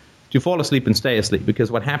to fall asleep and stay asleep, because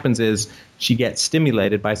what happens is she gets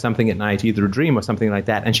stimulated by something at night, either a dream or something like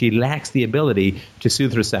that, and she lacks the ability to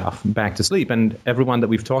soothe herself back to sleep. And everyone that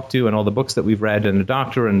we've talked to and all the books that we've read, and a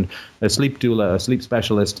doctor and a sleep doula, a sleep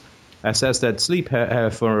specialist, says that sleep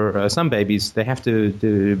for some babies, you have to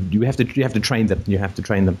train them. You have to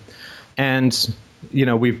train them. And you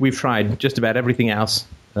know, we've tried just about everything else.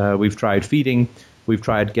 We've tried feeding. We've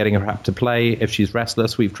tried getting her up to play if she's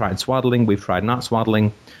restless. We've tried swaddling. We've tried not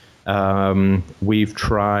swaddling. We've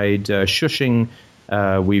tried shushing.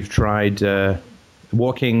 We've tried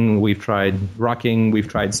walking. We've tried rocking. We've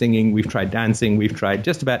tried singing. We've tried dancing. We've tried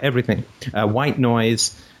just about everything. White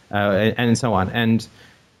noise and so on. And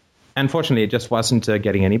unfortunately, it just wasn't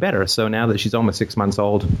getting any better. So now that she's almost 6 months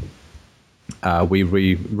old,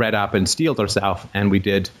 we read up and steeled ourselves, and we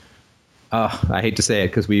did, I hate to say it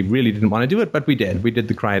because we really didn't want to do it, but we did. We did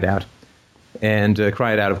the cry it out. And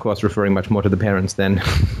cry it out, of course, referring much more to the parents than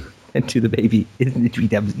to the baby. Isn't it,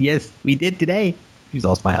 Tweedums? Yes, we did today. She's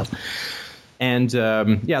all smiles. And,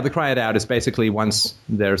 the cry it out is basically once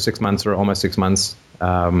they're 6 months or almost 6 months,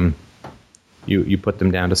 you put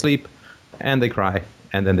them down to sleep, and they cry,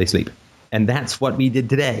 and then they sleep. And that's what we did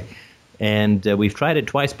today. And we've tried it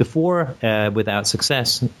twice before without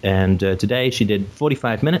success. And today she did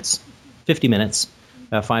 45 minutes, 50 minutes,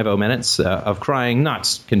 50 minutes of crying,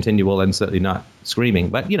 not continual and certainly not screaming.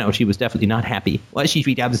 But, she was definitely not happy. Was she,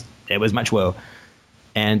 Sweet Dubs? There was much woe.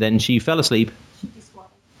 And then she fell asleep.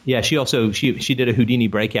 Yeah, she did a Houdini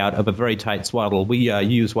breakout of a very tight swaddle. We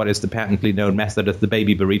use what is the patently known method of the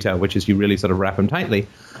baby burrito, which is you really sort of wrap them tightly.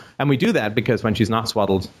 And we do that because when she's not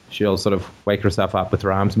swaddled, she'll sort of wake herself up with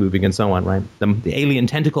her arms moving and so on, right? The alien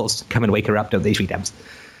tentacles come and wake her up, don't they, Sweet Dubs?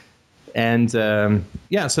 And,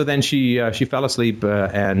 so then she fell asleep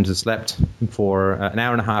and slept for an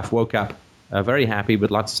hour and a half, woke up very happy with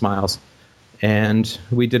lots of smiles. And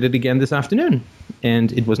we did it again this afternoon.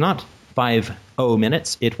 And it was not 50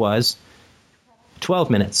 minutes, it was 12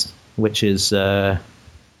 minutes, which is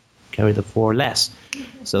carry the 4 less.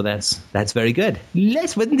 So that's very good.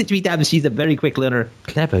 Less, wasn't it, Sweet Dubs? She's a very quick learner.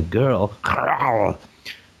 Clever girl.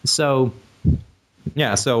 So,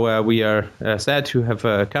 we are sad to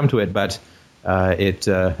have come to it, but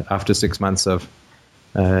after 6 months of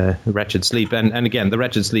wretched sleep, and again, the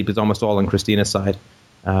wretched sleep is almost all on Christina's side.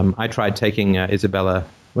 I tried taking Isabella,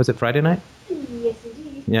 was it Friday night? Yes,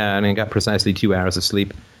 indeed. Yeah, and I got precisely 2 hours of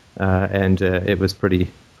sleep, and it was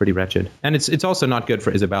pretty wretched. And it's also not good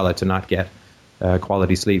for Isabella to not get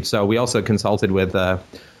quality sleep. So we also consulted with,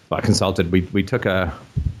 we took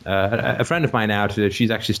a friend of mine out.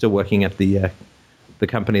 She's actually still working at the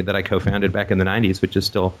company that I co-founded back in the 90s, which is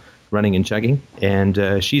still running and chugging.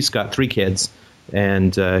 And she's got 3 kids,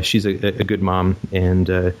 and she's a good mom.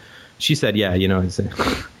 And she said, yeah, it's,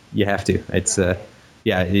 you have to. It's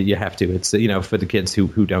you have to. It's for the kids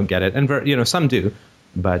who don't get it, and some do,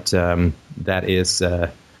 but that is.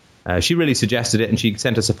 She really suggested it, and she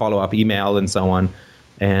sent us a follow-up email and so on.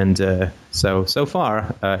 And so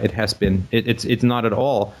far, it has been. It's not at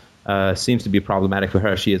all. Seems to be problematic for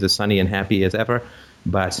her. She is as sunny and happy as ever,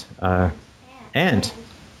 but and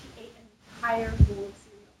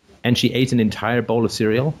she ate an entire bowl of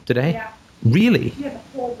cereal today. Yeah. Really? You have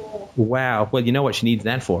a whole bowl. Wow. Well, you know what she needs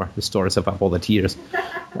that for? To store herself up all the tears.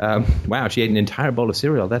 Wow, she ate an entire bowl of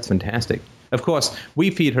cereal. That's fantastic. Of course, we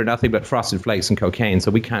feed her nothing but Frosted Flakes and cocaine,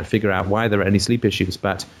 so we can't figure out why there are any sleep issues.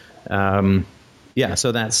 But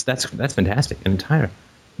so that's fantastic. An entire.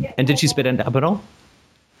 And did she spit it up at all?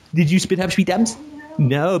 Did you spit up, Sweet Dubs?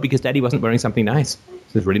 No, because Daddy wasn't wearing something nice. So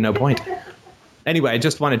there's really no point. Anyway, I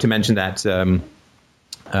just wanted to mention that.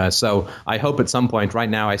 So I hope at some point. Right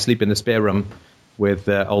now, I sleep in the spare room with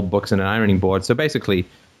old books and an ironing board. So basically,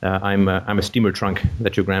 I'm a steamer trunk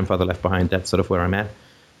that your grandfather left behind. That's sort of where I'm at.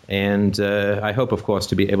 And I hope, of course,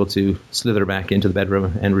 to be able to slither back into the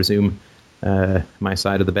bedroom and resume my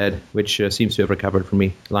side of the bed, which seems to have recovered from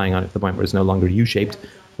me lying on it to the point where it's no longer U-shaped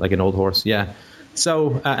like an old horse. Yeah. So,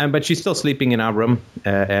 but she's still sleeping in our room,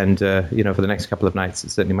 and for the next couple of nights, it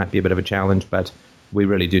certainly might be a bit of a challenge, but we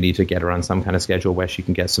really do need to get her on some kind of schedule where she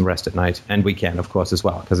can get some rest at night, and we can, of course, as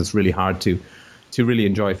well, because it's really hard to really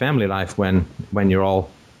enjoy family life when you're all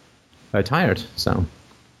tired. So,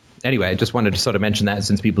 anyway, I just wanted to sort of mention that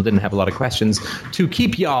since people didn't have a lot of questions to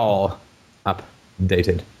keep y'all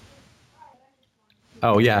updated.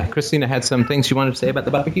 Oh yeah, Christina had some things she wanted to say about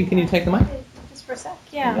the barbecue. Can you take the mic? Just for a sec,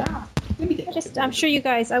 yeah. I'm sure you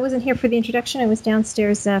guys, I wasn't here for the introduction. I was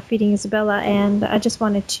downstairs feeding Isabella, and I just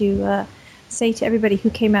wanted to say to everybody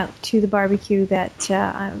who came out to the barbecue that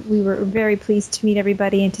we were very pleased to meet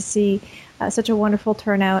everybody and to see such a wonderful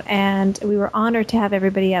turnout, and we were honored to have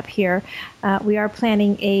everybody up here. We are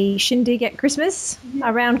planning a shindig at Christmas,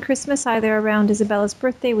 around Christmas, either around Isabella's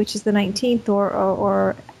birthday, which is the 19th,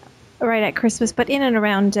 or right at Christmas, but in and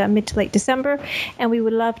around mid to late December. And we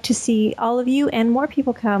would love to see all of you and more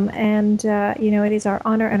people come. And, it is our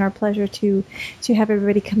honor and our pleasure to have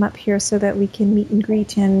everybody come up here so that we can meet and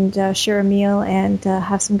greet and share a meal and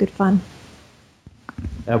have some good fun.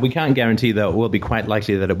 We can't guarantee, though, it will be quite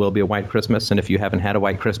likely that it will be a white Christmas. And if you haven't had a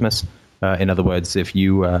white Christmas, in other words, if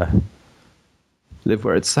you live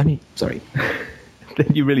where it's sunny, then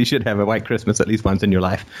you really should have a white Christmas at least once in your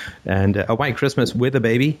life. And a white Christmas with a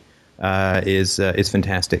baby is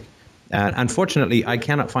fantastic. Unfortunately, I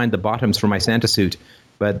cannot find the bottoms for my Santa suit,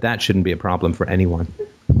 but that shouldn't be a problem for anyone.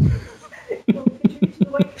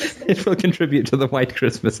 It will contribute to the white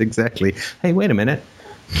Christmas, exactly. Hey, wait a minute.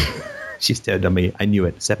 She's turned on me. I knew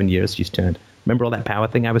it. 7 years she's turned. Remember all that power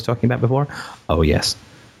thing I was talking about before? Oh, yes.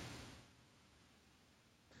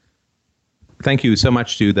 Thank you so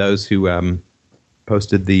much to those who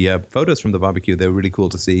posted the photos from the barbecue. They were really cool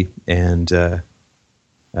to see. And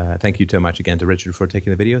thank you so much again to Richard for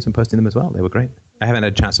taking the videos and posting them as well. They were great. I haven't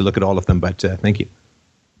had a chance to look at all of them, but thank you.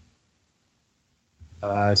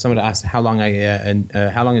 Someone asked how long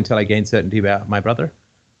how long until I gained certainty about my brother.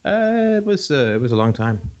 It was a long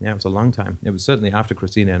time. Yeah, it was a long time. It was certainly after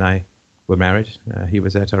Christina and I were married. He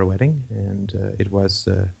was at our wedding, and it was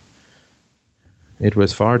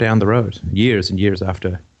far down the road, years and years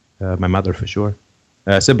after my mother, for sure.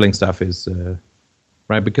 Sibling stuff is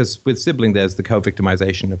right, because with sibling there's the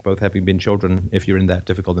co-victimization of both having been children, if you're in that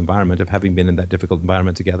difficult environment, of having been in that difficult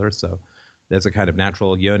environment together. So there's a kind of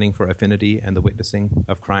natural yearning for affinity and the witnessing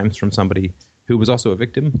of crimes from somebody who was also a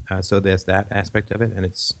victim. So there's that aspect of it, and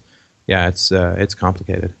it's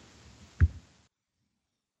complicated.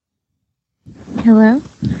 Hello?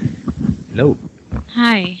 Hello.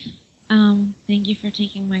 Hi. Thank you for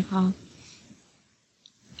taking my call.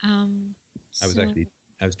 I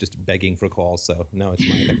was just begging for calls, so no, it's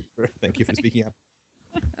mine. Thank you for speaking up.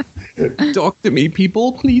 Talk to me,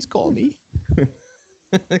 people. Please call me.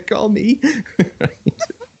 Call me.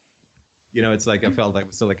 You know, it's like I felt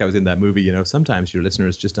like I was in that movie. You know, sometimes your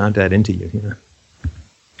listeners just aren't that into you. You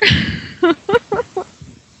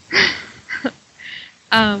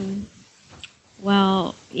know.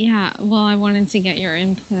 Well, yeah. Well, I wanted to get your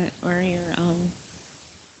input or your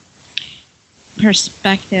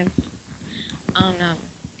perspective on.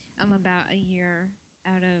 I'm about a year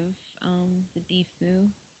out of the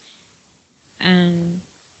DFU, and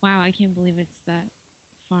wow, I can't believe it's that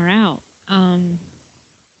far out.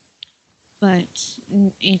 But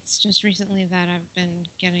it's just recently that I've been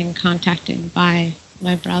getting contacted by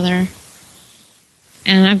my brother,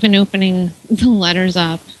 and I've been opening the letters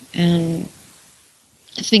up and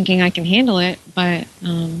thinking I can handle it, but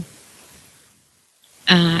I'm,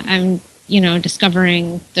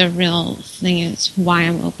 discovering the real thing is why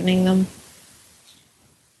I'm opening them.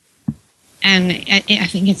 And I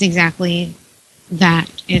think it's exactly that.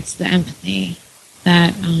 It's the empathy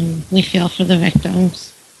that we feel for the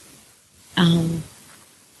victims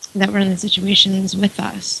that were in the situations with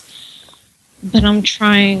us. But I'm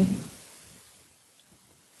trying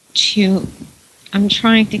to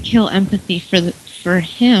kill empathy for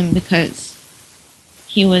him because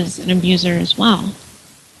he was an abuser as well.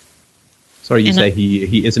 Sorry, you say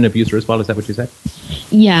he is an abuser as well? Is that what you said?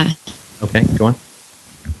 Yeah. Okay, go on.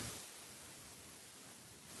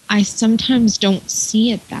 I sometimes don't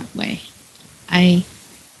see it that way. I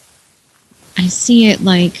see it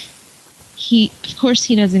like of course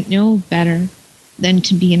he doesn't know better than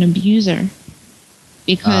to be an abuser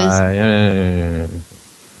because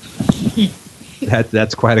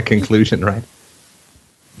that's quite a conclusion, right?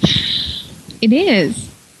 It is.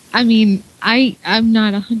 I mean, I'm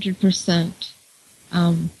not 100%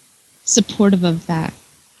 supportive of that.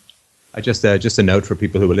 Just a note for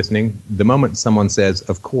people who are listening. The moment someone says,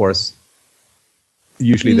 of course,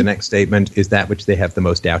 usually the next statement is that which they have the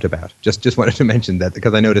most doubt about. Just wanted to mention that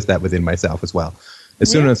because I noticed that within myself as well.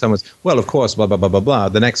 As soon as someone's, well, of course, blah, blah, blah, blah, blah,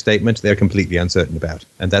 the next statement they're completely uncertain about.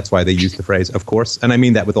 And that's why they use the phrase, of course. And I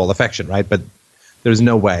mean that with all affection, right? But there's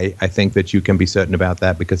no way, I think, that you can be certain about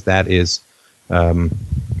that because that is a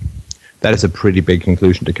pretty big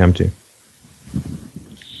conclusion to come to.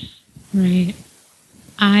 Right.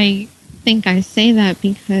 I think I say that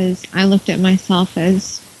because I looked at myself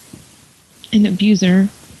as an abuser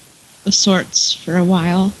of sorts for a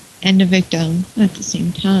while and a victim at the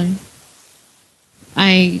same time.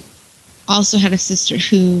 I also had a sister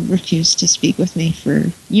who refused to speak with me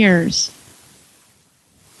for years.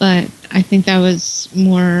 But I think that was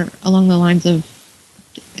more along the lines of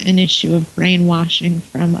an issue of brainwashing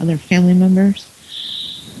from other family members.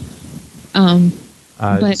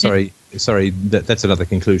 Sorry, that's another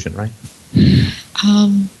conclusion, right?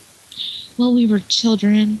 Well, we were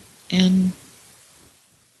children, and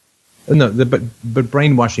but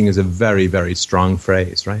brainwashing is a very, very strong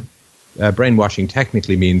phrase, right? Brainwashing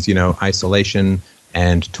technically means, isolation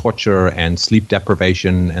and torture and sleep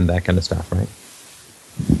deprivation and that kind of stuff, right?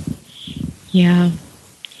 Yeah.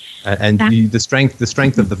 And the strength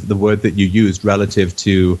of the word that you used relative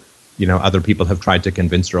to, other people have tried to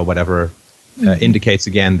convince her or whatever, indicates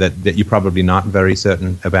again that you're probably not very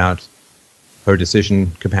certain about her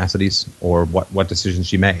decision capacities or what decisions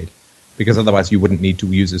she made. Because otherwise you wouldn't need to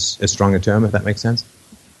use as strong a term, if that makes sense.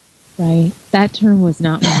 Right. That term was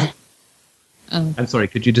not mine. I'm sorry,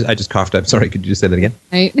 I just coughed. I'm sorry, could you just say that again?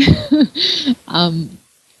 Right.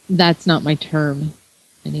 That's not my term,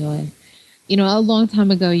 anyway. A long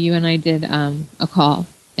time ago, you and I did a call,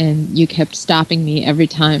 and you kept stopping me every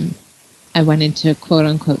time I went into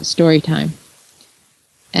quote-unquote story time.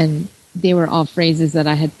 And they were all phrases that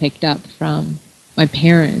I had picked up from my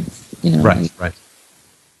parents. Right.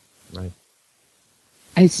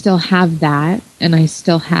 I still have that, and I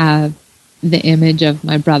still have the image of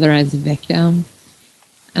my brother as a victim.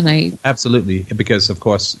 And absolutely, because of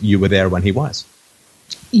course you were there when he was.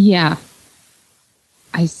 Yeah.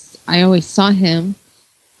 I always saw him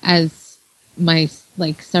as my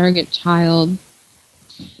surrogate child,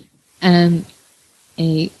 and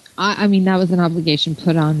I mean that was an obligation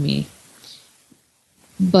put on me.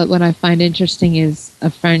 But what I find interesting is a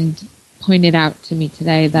friend pointed out to me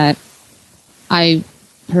today that I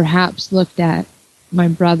perhaps looked at my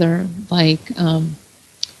brother like an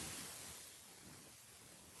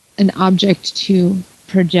object to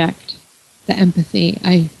project the empathy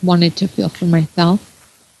I wanted to feel for myself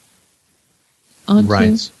onto.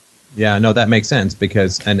 Right. Yeah, no, that makes sense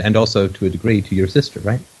because, and also to a degree to your sister,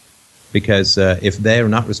 right? Because if they're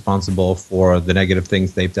not responsible for the negative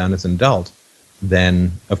things they've done as an adult,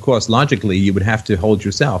 then, of course, logically, you would have to hold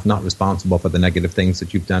yourself not responsible for the negative things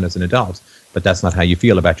that you've done as an adult. But that's not how you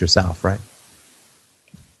feel about yourself, right?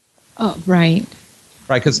 Oh, right.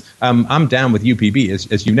 Right, because I'm down with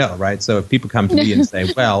UPB, as you know, right? So if people come to me and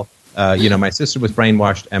say, well, my sister was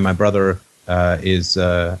brainwashed and my brother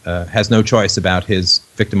has no choice about his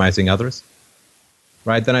victimizing others,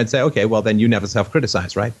 right? Then I'd say, okay, well, then you never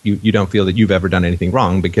self-criticize, right? You don't feel that you've ever done anything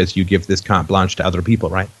wrong because you give this carte blanche to other people,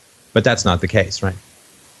 right? But that's not the case, right?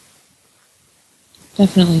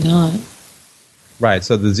 Definitely not. Right.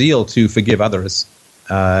 So the zeal to forgive others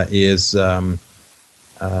is a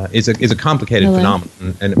complicated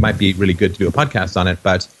phenomenon, and it might be really good to do a podcast on it,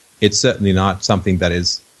 but it's certainly not something that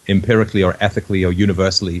is empirically or ethically or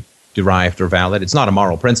universally derived or valid. It's not a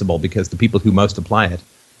moral principle because the people who most apply it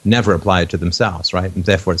never apply it to themselves, right? And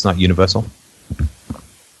therefore, it's not universal.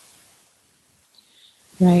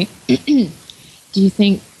 Right. Do you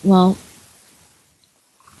think, well,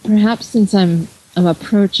 perhaps since I'm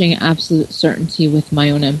approaching absolute certainty with my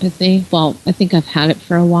own empathy, well, I think I've had it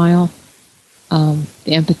for a while, the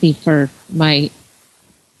empathy for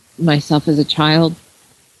myself as a child,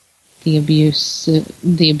 the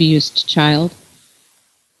abused child.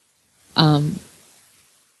 Do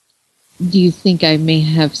you think I may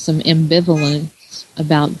have some ambivalence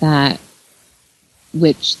about that,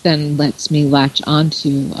 which then lets me latch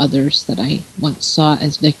onto others that I once saw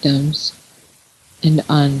as victims and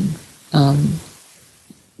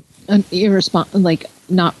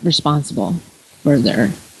not responsible for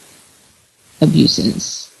their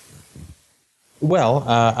abuses? Well,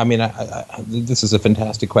 I mean, this is a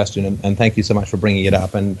fantastic question, and thank you so much for bringing it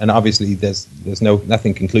up. And obviously, there's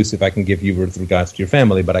nothing conclusive I can give you with regards to your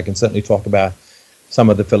family, but I can certainly talk about some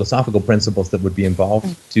of the philosophical principles that would be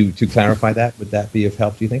involved to clarify that. Would that be of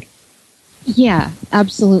help, do you think? Yeah,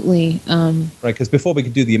 absolutely. Right, because before we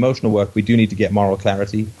can do the emotional work, we do need to get moral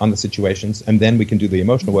clarity on the situations, and then we can do the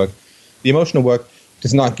emotional work. The emotional work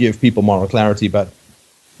does not give people moral clarity, but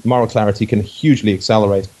moral clarity can hugely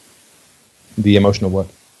accelerate the emotional work.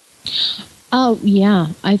 Oh, yeah.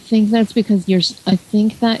 I think that's because I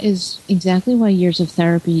think that is exactly why years of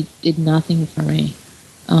therapy did nothing for me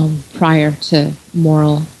prior to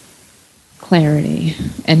moral clarity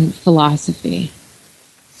and philosophy.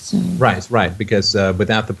 So. Right, because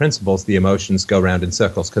without the principles, the emotions go around in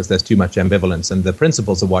circles because there's too much ambivalence, and the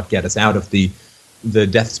principles are what get us out of the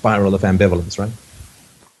death spiral of ambivalence, right?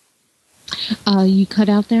 You cut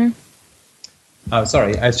out there?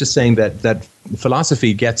 Sorry, I was just saying that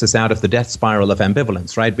philosophy gets us out of the death spiral of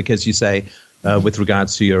ambivalence, right? Because you say, with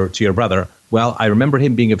regards to your brother, well, I remember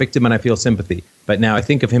him being a victim and I feel sympathy, but now I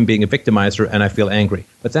think of him being a victimizer and I feel angry.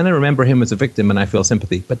 But then I remember him as a victim and I feel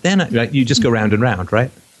sympathy. But then you just go round and round,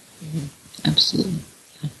 right? Mm-hmm. Absolutely.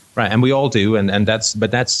 Yeah. Right, and we all do, and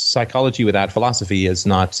that's psychology without philosophy is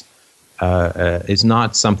not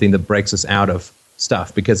something that breaks us out of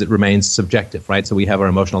stuff because it remains subjective, right? So we have our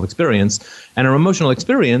emotional experience, and our emotional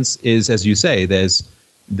experience is, as you say,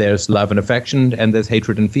 there's love and affection, and there's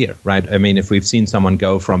hatred and fear, right? I mean, if we've seen someone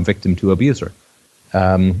go from victim to abuser,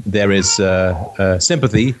 there is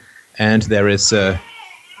sympathy, and there is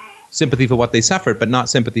sympathy for what they suffered, but not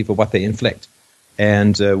sympathy for what they inflict.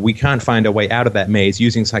 And we can't find a way out of that maze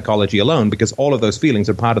using psychology alone because all of those feelings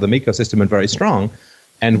are part of the ecosystem and very strong,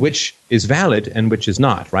 and which is valid and which is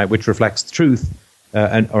not, right? Which reflects the truth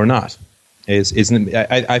or not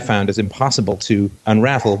I found is impossible to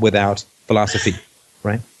unravel without philosophy,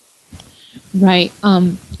 right? Right.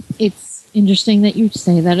 It's interesting that you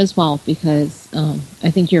say that as well because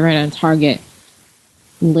I think you're right on target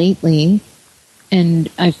lately. And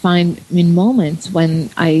I find in moments when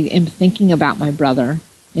I am thinking about my brother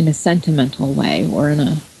in a sentimental way or in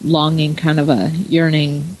a longing, kind of a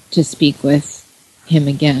yearning to speak with him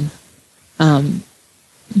again,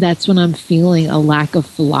 that's when I'm feeling a lack of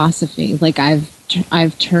philosophy. Like I've put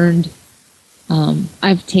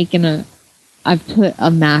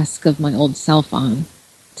a mask of my old self on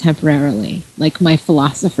temporarily. Like my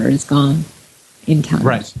philosopher is gone in time.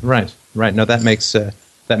 Right. No, that makes sense.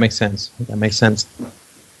 That makes sense.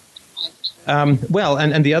 Well,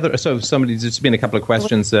 and the other, there's been a couple of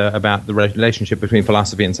questions about the relationship between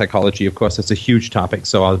philosophy and psychology. Of course, it's a huge topic,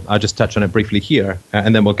 so I'll just touch on it briefly here,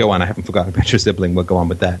 and then we'll go on. I haven't forgotten about your sibling. We'll go on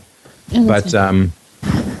with that. Oh, but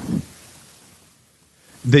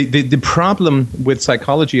the problem with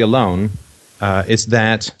psychology alone is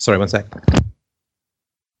that. Sorry, one sec.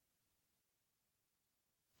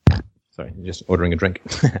 Sorry, just ordering a drink.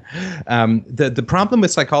 The problem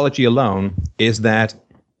with psychology alone is that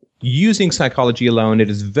using psychology alone, it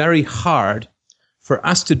is very hard for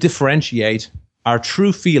us to differentiate our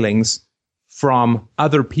true feelings from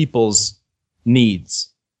other people's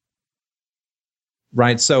needs.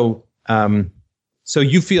 Right? So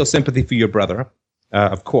you feel sympathy for your brother,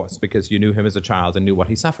 of course, because you knew him as a child and knew what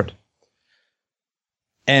he suffered.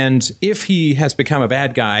 And if he has become a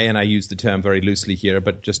bad guy, and I use the term very loosely here,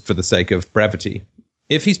 but just for the sake of brevity,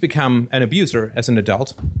 if he's become an abuser as an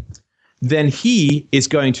adult, then he is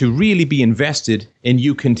going to really be invested in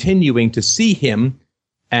you continuing to see him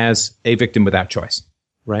as a victim without choice,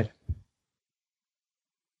 right?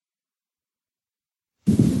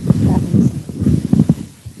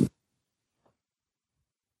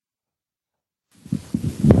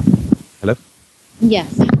 Hello?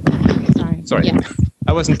 Yes. Sorry. Yes.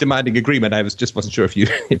 I wasn't demanding agreement. I wasn't sure if you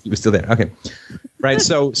were still there. Okay. Right.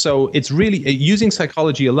 So it's really using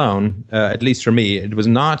psychology alone, at least for me, it was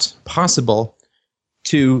not possible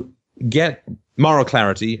to get moral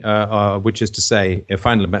clarity, which is to say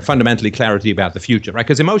fundamentally clarity about the future, right?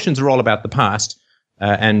 Because emotions are all about the past,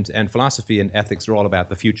 and philosophy and ethics are all about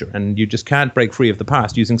the future. And you just can't break free of the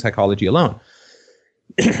past using psychology alone.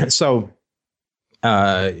 So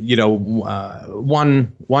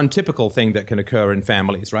one typical thing that can occur in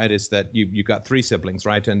families, right, is that you've got three siblings,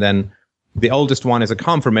 right, and then the oldest one is a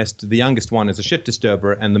conformist, the youngest one is a shit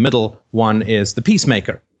disturber, and the middle one is the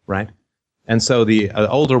peacemaker, right? And so the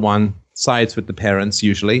older one sides with the parents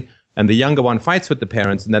usually, and the younger one fights with the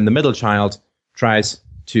parents, and then the middle child tries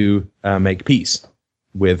to make peace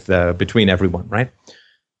with between everyone, right?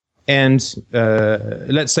 And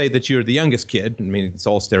let's say that you're the youngest kid. I mean, it's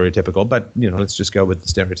all stereotypical, but let's just go with the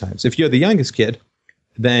stereotypes. If you're the youngest kid,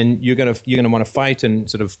 then you're gonna want to fight and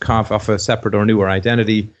sort of carve off a separate or newer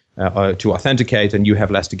identity to authenticate, and you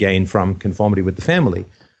have less to gain from conformity with the family.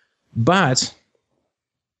 But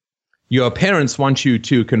your parents want you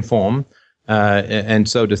to conform, and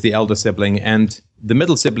so does the elder sibling, and the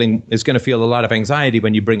middle sibling is going to feel a lot of anxiety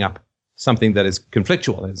when you bring up something that is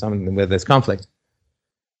conflictual, and something where there's conflict.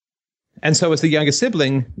 And so as the younger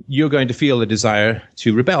sibling, you're going to feel a desire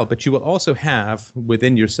to rebel, but you will also have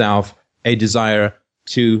within yourself a desire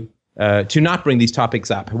to not bring these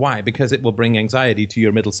topics up. Why? Because it will bring anxiety to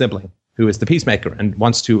your middle sibling, who is the peacemaker and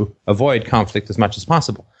wants to avoid conflict as much as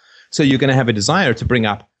possible. So you're going to have a desire to bring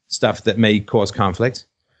up stuff that may cause conflict,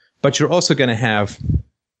 but you're also going to have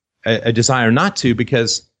a desire not to,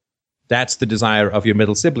 because that's the desire of your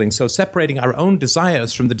middle sibling. So separating our own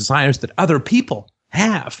desires from the desires that other people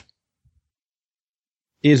have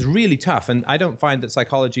is really tough, and I don't find that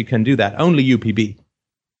psychology can do that. Only UPB.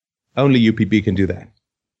 Only UPB can do that.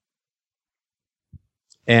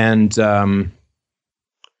 And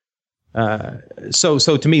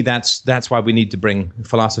so to me, that's why we need to bring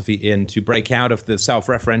philosophy in, to break out of the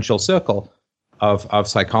self-referential circle of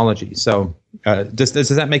psychology. So does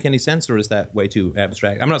that make any sense, or is that way too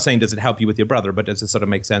abstract? I'm not saying does it help you with your brother, but does it sort of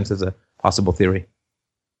make sense as a possible theory?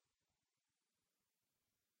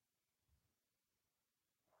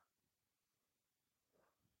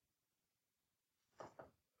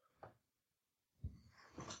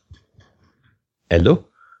 Hello?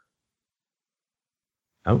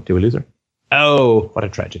 Oh, did we lose her? Oh, what a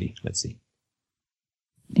tragedy. Let's see.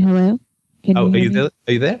 Hello? Can you hear me? There?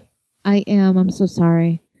 Are you there? I am. I'm so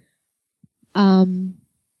sorry. I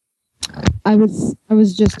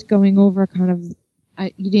was just going over kind of.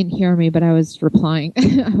 You didn't hear me, but I was replying.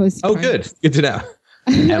 Good to know.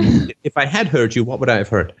 If I had heard you, what would I have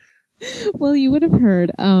heard? Well, you would have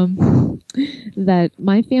heard that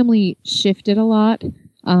my family shifted a lot.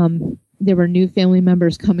 There were new family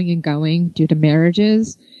members coming and going due to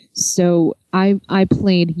marriages. So I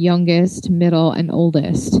played youngest, middle, and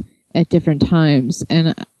oldest at different times.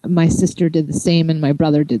 And my sister did the same, and my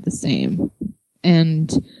brother did the same.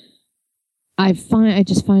 And I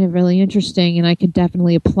just find it really interesting, and I could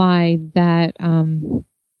definitely apply that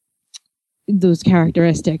those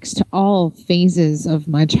characteristics to all phases of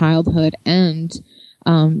my childhood and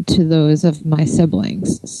to those of my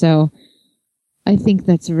siblings. So I think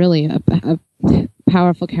that's really a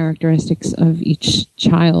powerful characteristics of each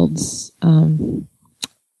child's, in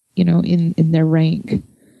their rank.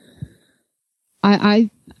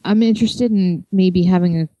 I'm interested in maybe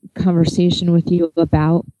having a conversation with you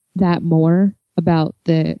about that more, about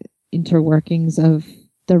the interworkings of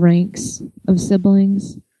the ranks of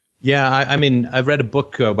siblings. Yeah, I mean, I read a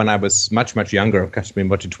book when I was much, much younger, gosh,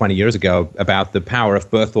 about 20 years ago, about the power of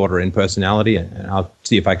birth order in personality, and I'll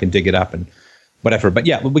see if I can dig it up and whatever. But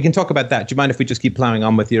yeah, we can talk about that. Do you mind if we just keep plowing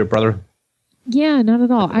on with your brother? Yeah, not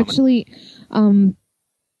at all. Actually,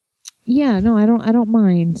 yeah, no, I don't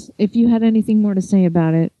mind. If you had anything more to say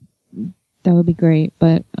about it, that would be great.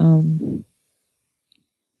 But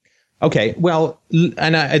okay, well,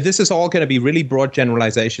 and this is all going to be really broad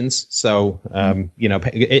generalizations. So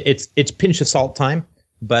it's pinch of salt time,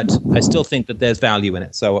 but I still think that there's value in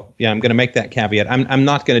it. So yeah, I'm going to make that caveat. I'm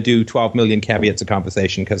not going to do 12 million caveats of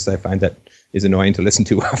conversation because I find that is annoying to listen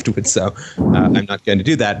to afterwards. So I'm not going to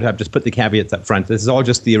do that. I've just put the caveats up front. This is all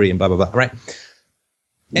just theory and blah blah blah. Right?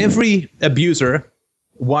 Every abuser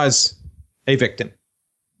was a victim.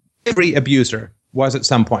 Every abuser was at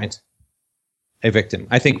some point a victim.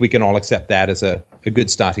 I think we can all accept that as a good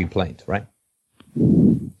starting point, right?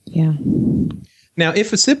 Yeah. Now,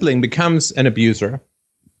 if a sibling becomes an abuser,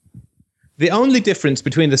 the only difference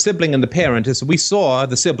between the sibling and the parent is we saw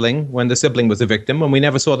the sibling when the sibling was a victim, and we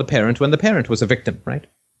never saw the parent when the parent was a victim, right?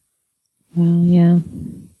 Well, yeah.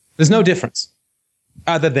 There's no difference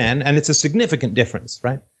other than, and it's a significant difference,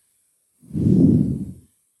 right?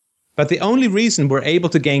 But the only reason we're able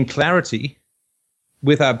to gain clarity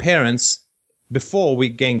with our parents before we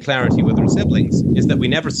gain clarity with our siblings is that we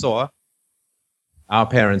never saw our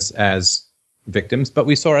parents as victims, but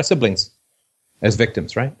we saw our siblings as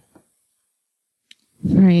victims, right?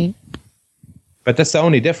 Right. But that's the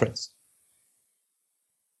only difference.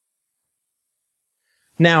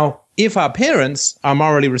 Now, if our parents are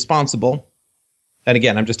morally responsible, and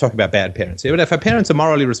again, I'm just talking about bad parents here, but if our parents are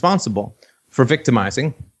morally responsible for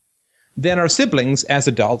victimizing, then our siblings as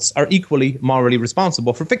adults are equally morally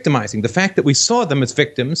responsible for victimizing. The fact that we saw them as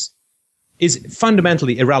victims is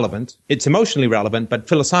fundamentally irrelevant. It's emotionally relevant, but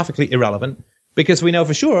philosophically irrelevant, because we know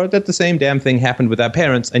for sure that the same damn thing happened with our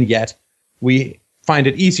parents, and yet we find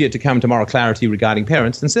it easier to come to moral clarity regarding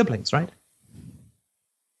parents than siblings, right?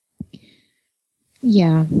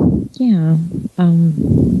 Yeah. Yeah.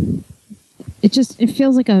 It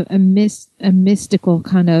feels like a mystical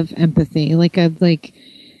kind of empathy,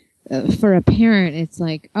 for a parent, it's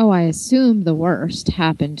like, oh, I assume the worst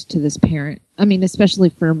happened to this parent. I mean, especially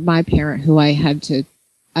for my parent, who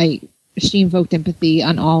she invoked empathy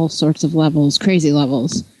on all sorts of levels, crazy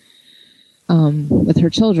levels, with her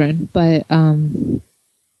children. But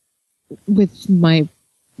with my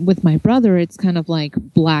brother, it's kind of like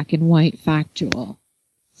black and white factual.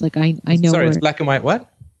 It's like I know. Sorry, it's black and white. What?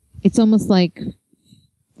 It's almost like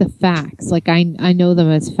the facts. Like I know them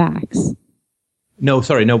as facts. No,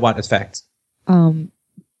 sorry, no what as facts?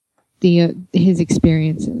 His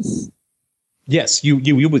experiences. Yes,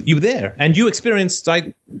 you were there, and you experienced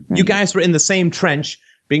right. You guys were in the same trench,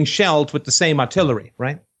 being shelled with the same artillery,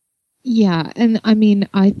 right? Yeah, and I mean,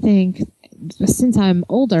 I think since I'm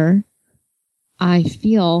older, I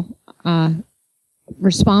feel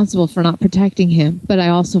responsible for not protecting him, but I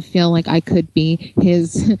also feel like I could be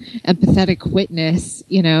his empathetic witness.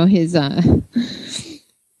 His.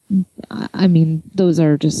 I mean, those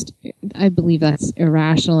are just, I believe that's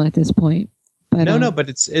irrational at this point. But, no, but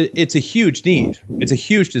it's a huge need. It's a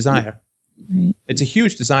huge desire. Right. It's a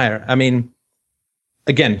huge desire. I mean,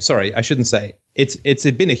 again, sorry, I shouldn't say. It's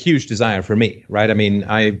been a huge desire for me, right? I mean,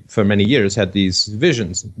 I, for many years, had these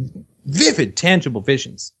visions, vivid, tangible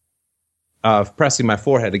visions of pressing my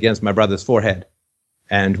forehead against my brother's forehead,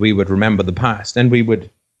 and we would remember the past, and we would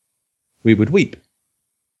weep.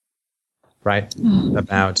 Right?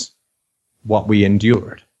 About what we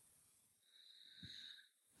endured.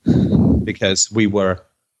 Because we were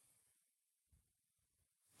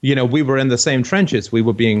in the same trenches. We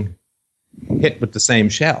were being hit with the same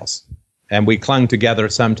shells. And we clung together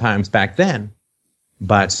sometimes back then.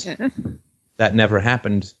 But that never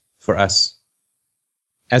happened for us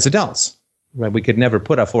as adults. Right? We could never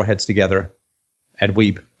put our foreheads together and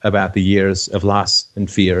weep about the years of loss and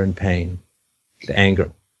fear and pain, the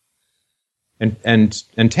anger. And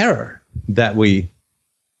terror that we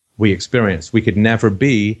experienced. We could never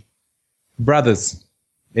be brothers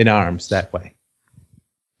in arms that way.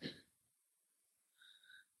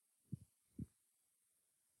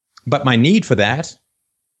 But my need for that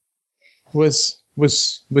was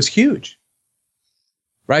huge,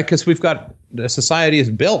 right? Because the society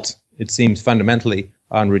is built, it seems, fundamentally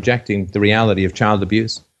on rejecting the reality of child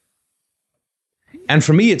abuse. And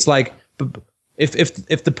for me, it's like,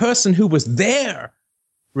 if the person who was there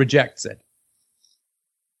rejects it,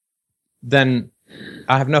 then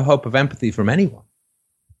I have no hope of empathy from anyone.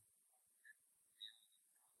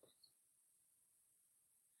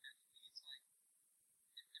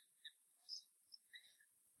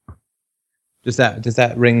 Does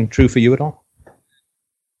that ring true for you at all?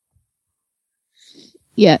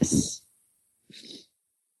 Yes.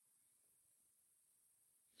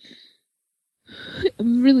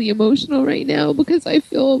 I'm really emotional right now because I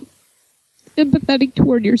feel empathetic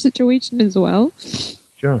toward your situation as well.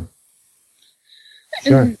 Sure.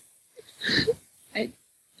 Sure.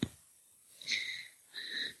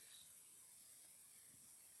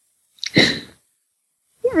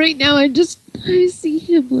 Right now, I see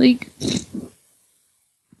him like...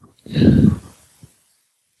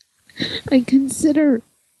 I consider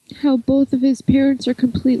how both of his parents are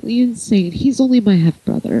completely insane. He's only my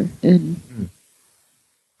half-brother, and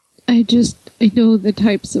I know the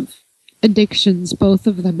types of addictions both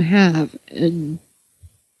of them have, and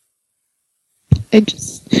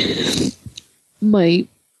my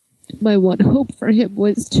one hope for him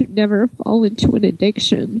was to never fall into an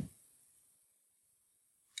addiction.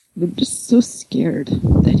 I'm just so scared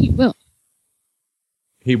that he will.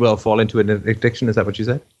 He will fall into an addiction, is that what you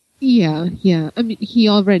said? Yeah. I mean, he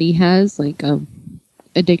already has, like,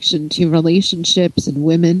 addiction to relationships and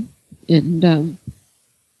women, and,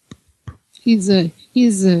 he's a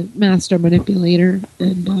master manipulator,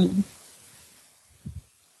 and,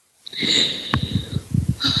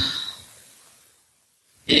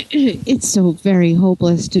 it's so very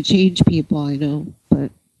hopeless to change people, I know,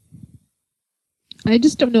 but I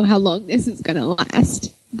just don't know how long this is going to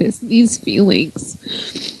last, these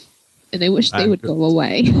feelings. And I wish they would go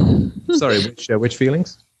away. Sorry, which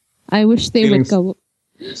feelings? I wish they would go...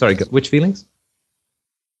 Sorry, which feelings?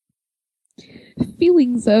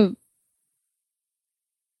 Feelings of...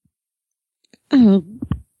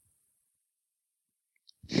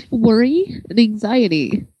 worry and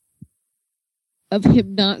anxiety of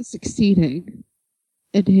him not succeeding,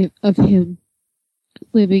 and of him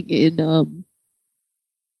living in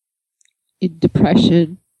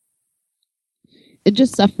depression and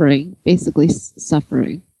just suffering, basically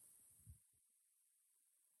suffering.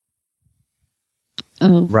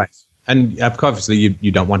 Right. And obviously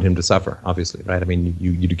you don't want him to suffer, obviously, right? I mean,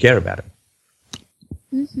 you do care about him.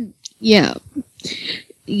 Mm-hmm. Yeah.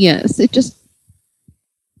 Yes, I just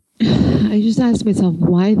asked myself,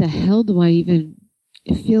 why the hell do I even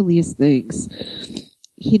feel these things?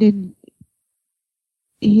 He didn't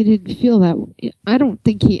feel that. I don't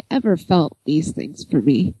think he ever felt these things for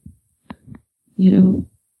me. You know,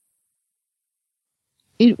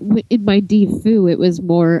 in my defu, it was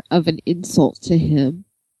more of an insult to him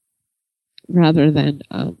rather than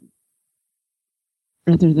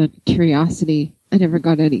curiosity. I never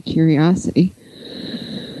got any curiosity.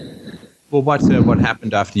 Well, what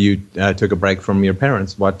happened after you took a break from your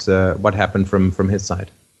parents? What happened from his side?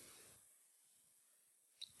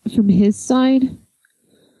 From his side?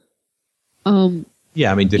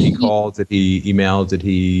 Yeah, I mean, did he call? Did he email? Did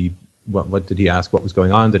he... What did he ask? What was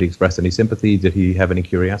going on? Did he express any sympathy? Did he have any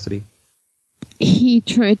curiosity? He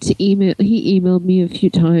tried to email. He emailed me a few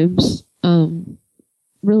times.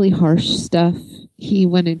 Really harsh stuff. He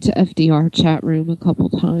went into FDR chat room a couple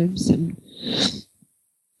times, and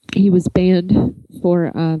he was banned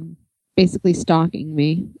for basically stalking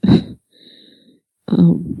me.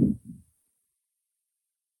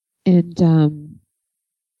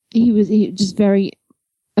 He was just very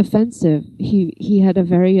offensive. He had a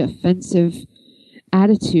very offensive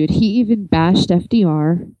attitude. He even bashed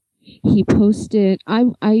FDR. He posted...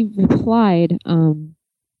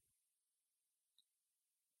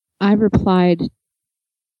 I replied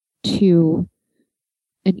to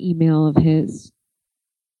an email of his,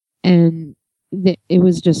 and it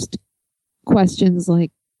was just questions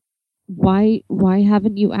like, why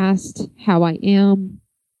haven't you asked how I am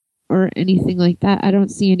or anything like that? I don't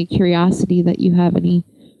see any curiosity that you have any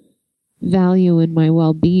value in my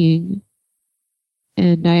well-being.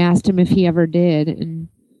 And I asked him if he ever did, and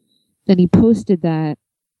then he posted that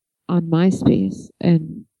on MySpace,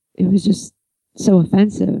 and it was just so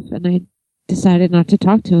offensive, and I decided not to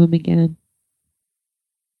talk to him again.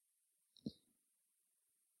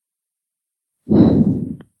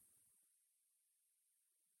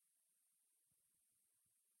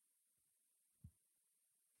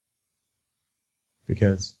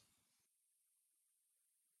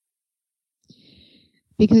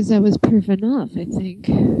 Because that was proof enough, I think,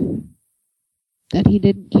 that he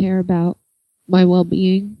didn't care about my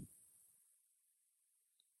well-being.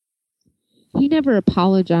 He never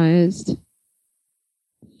apologized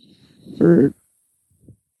for.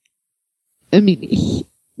 I mean,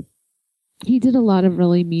 he did a lot of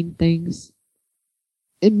really mean things,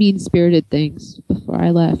 and mean-spirited things before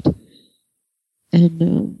I left,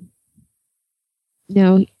 and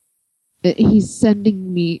now he sent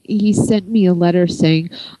me a letter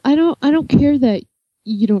saying, I don't care that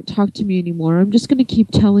you don't talk to me anymore. I'm just going to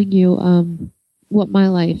keep telling you what my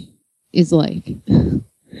life is like.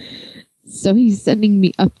 So he's sending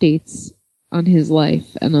me updates on his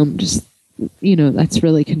life, and I'm just, that's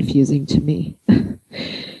really confusing to me.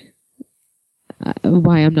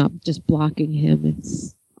 Why I'm not just blocking him,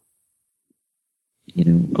 it's,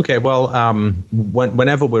 Okay, well,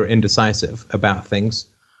 whenever we're indecisive about things,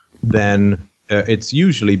 then it's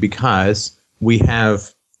usually because we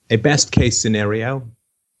have a best case scenario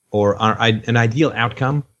or an ideal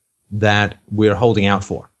outcome that we're holding out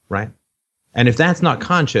for, right? And if that's not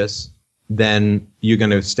conscious, then you're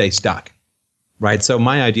going to stay stuck, right? So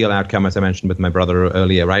my ideal outcome, as I mentioned with my brother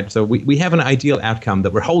earlier, right? So we have an ideal outcome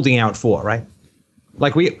that we're holding out for, right?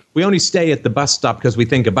 Like we only stay at the bus stop because we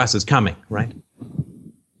think a bus is coming, right?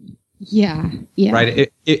 Yeah.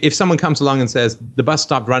 Right. If someone comes along and says the bus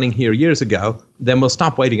stopped running here years ago, then we'll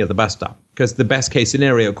stop waiting at the bus stop because the best case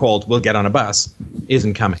scenario called "we'll get on a bus"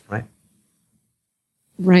 isn't coming, right?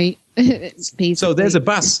 Right. So there's a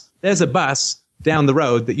bus down the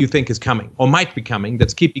road that you think is coming or might be coming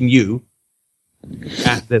that's keeping you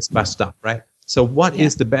at this bus stop, right? So what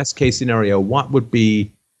is the best case scenario? What would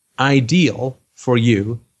be ideal for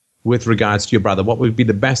you with regards to your brother? What would be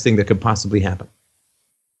the best thing that could possibly happen?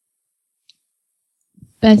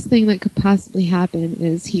 Best thing that could possibly happen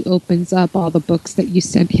is he opens up all the books that you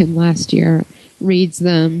sent him last year, reads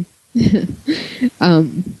them,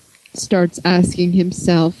 starts asking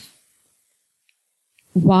himself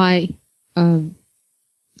why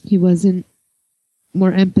he wasn't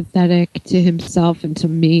more empathetic to himself and to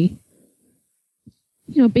me.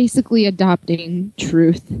 Basically adopting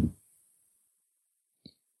truth.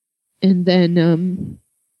 And then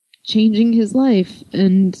changing his life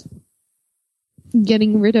and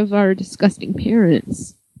getting rid of our disgusting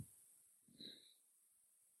parents.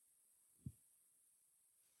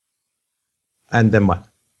 And then what?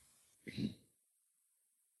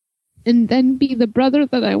 And then be the brother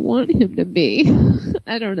that I want him to be.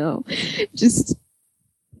 I don't know. Just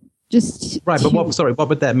right, but what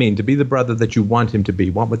would that mean? To be the brother that you want him to be,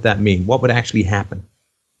 what would that mean? What would actually happen?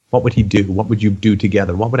 What would he do? What would you do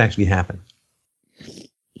together? What would actually happen?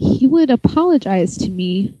 He would apologize to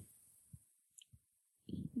me.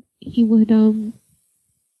 He would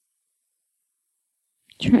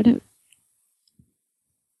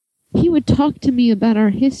he would talk to me about our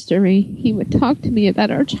history. He would talk to me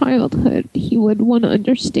about our childhood. He would want to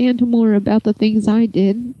understand more about the things I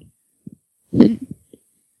did.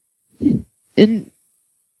 And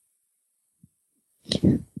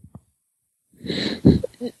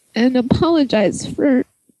apologize for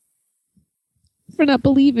not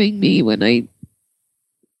believing me when I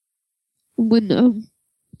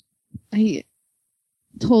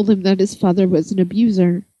told him that his father was an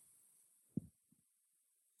abuser.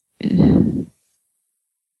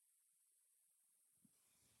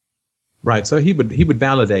 Right, so he would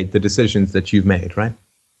validate the decisions that you've made, right?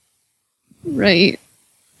 Right.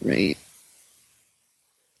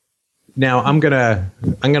 Now I'm gonna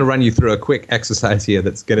run you through a quick exercise here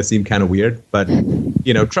that's gonna seem kind of weird, but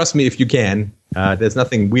trust me if you can. There's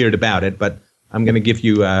nothing weird about it, but I'm gonna give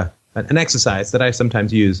you an exercise that I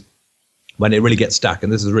sometimes use when it really gets stuck,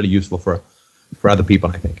 and this is really useful for other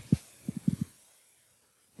people, I think.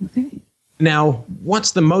 Okay. Now,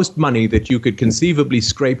 what's the most money that you could conceivably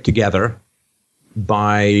scrape together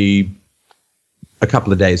by a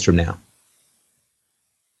couple of days from now?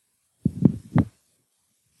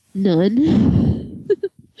 None.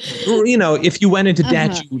 If you went into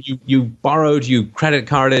debt, you borrowed, you credit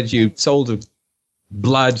carded, you sold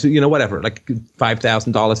blood, whatever, like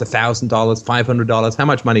 $5,000, $1,000, $500. How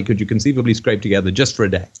much money could you conceivably scrape together just for a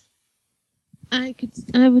day? I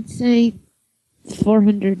would say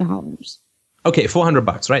 $400. Okay,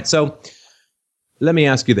 $400, right? So let me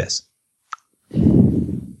ask you this.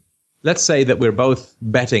 Let's say that we're both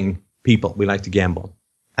betting people. We like to gamble.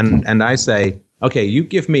 And I say, okay, you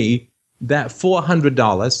give me that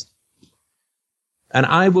 $400 and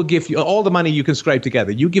I will give you all the money you can scrape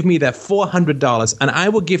together. You give me that $400 and I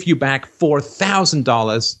will give you back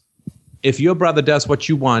 $4,000 if your brother does what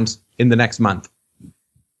you want in the next month.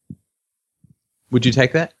 Would you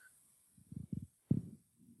take that?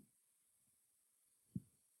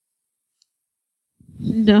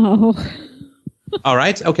 No. All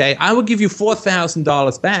right. Okay. I will give you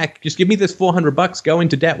 $4,000 back. Just give me this $400. Go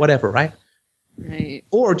into debt, whatever. Right. Right.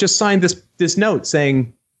 Or just sign this note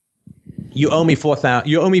saying, you owe me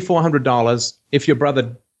 $400 if your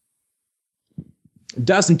brother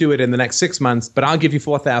doesn't do it in the next 6 months, but I'll give you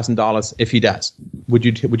 $4,000 if he does. Would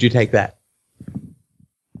you take that?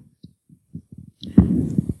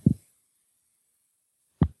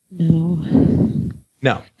 No.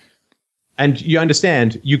 No. And you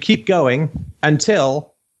understand, you keep going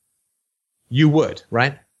until you would,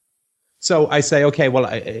 right? So I say, okay, well,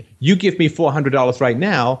 you give me $400 right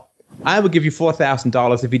now. I will give you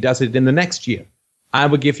 $4,000 if he does it in the next year. I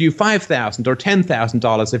will give you $5,000 or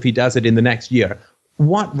 $10,000 if he does it in the next year.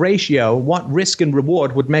 What ratio, what risk and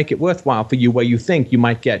reward would make it worthwhile for you where you think you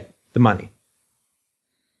might get the money?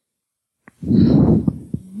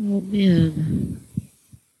 Oh, man.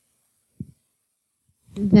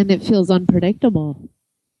 Then it feels unpredictable.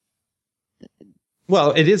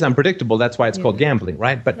 Well, it is unpredictable. That's why it's called gambling,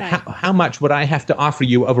 right? But Right. How much would I have to offer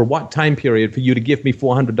you over what time period for you to give me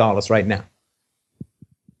 $400 right now?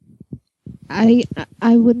 I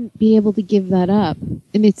wouldn't be able to give that up.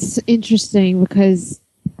 And it's interesting because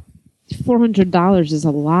 $400 is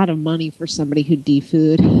a lot of money for somebody who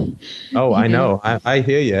defood. Oh, I know. I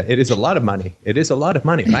hear you. It is a lot of money. It is a lot of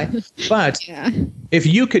money, right? But Yeah. if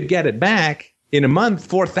you could get it back in a month,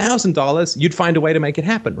 $4,000, you'd find a way to make it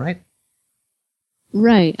happen, right?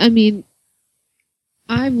 Right. I mean,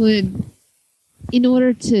 I would, in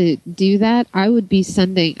order to do that, I would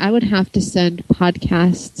have to send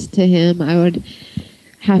podcasts to him. I would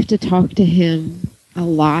have to talk to him a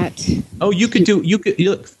lot. Oh,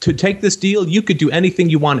 to take this deal, you could do anything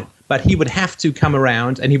you wanted, but he would have to come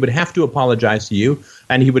around and he would have to apologize to you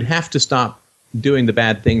and he would have to stop doing the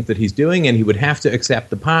bad things that he's doing and he would have to accept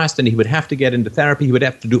the past and he would have to get into therapy. He would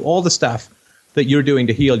have to do all the stuff that you're doing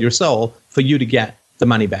to heal your soul for you to get the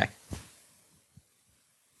money back.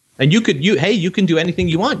 And you can do anything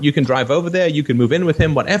you want. You can drive over there, you can move in with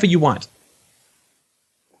him, whatever you want.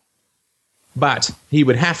 But he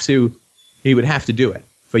would have to do it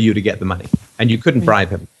for you to get the money. And you couldn't bribe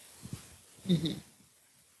him. Mm-hmm.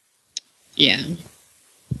 Yeah.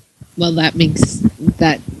 Well, that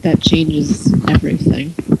changes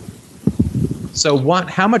everything. So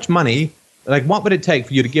how much money, like what would it take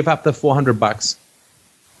for you to give up the $400?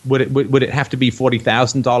 Would it have to be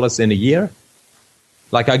 $40,000 in a year?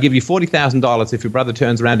 Like I'll give you $40,000 if your brother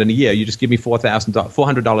turns around in a year, you just give me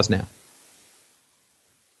 $400 now.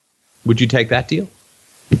 Would you take that deal?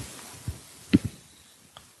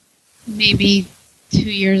 Maybe 2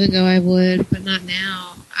 years ago I would, but not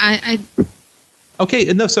now. Okay,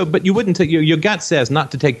 no. But you wouldn't. Your gut says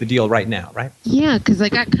not to take the deal right now, right? Yeah, because I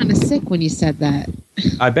got kind of sick when you said that.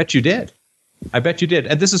 I bet you did.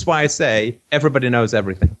 And this is why I say everybody knows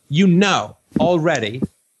everything. You know already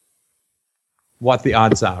what the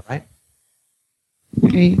odds are, right?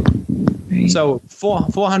 Right. So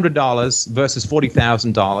 $400 versus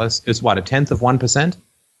 $40,000 is what, 1/10 of 1%?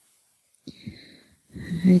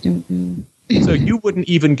 I don't know. So you wouldn't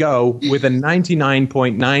even go with a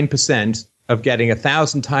 99.9% of getting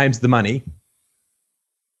 1,000 times the money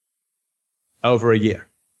over a year.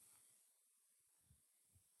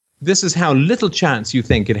 This is how little chance you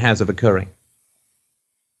think it has of occurring.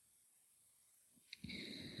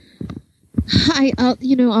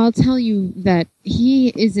 I'll tell you that he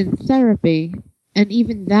is in therapy, and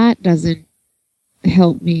even that doesn't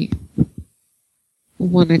help me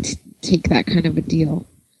want to take that kind of a deal.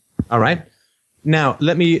 All right. Now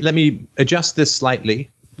let me adjust this slightly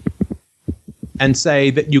and say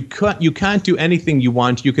that you can't do anything you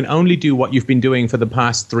want. You can only do what you've been doing for the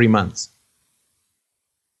past 3 months.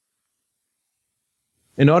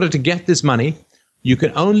 In order to get this money, you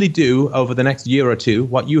can only do over the next year or two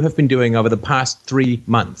what you have been doing over the past 3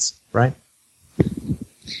 months, right?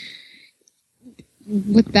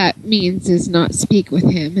 What that means is not speak with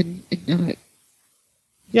him and not...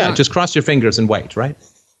 Yeah, just cross your fingers and wait, right?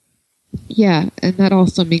 Yeah, and that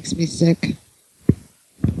also makes me sick.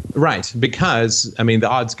 Right, because, I mean, the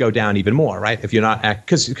odds go down even more, right? If you're not...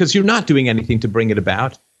 Because you're not doing anything to bring it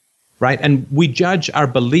about, right? And we judge our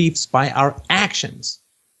beliefs by our actions.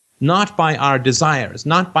 Not by our desires,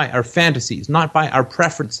 not by our fantasies, not by our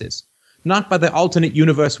preferences, not by the alternate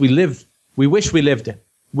universe we wish we lived in.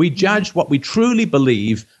 We judge what we truly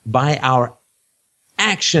believe by our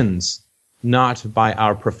actions, not by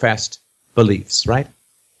our professed beliefs, right?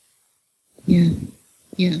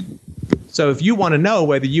 Yeah. So if you want to know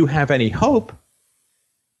whether you have any hope,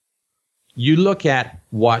 you look at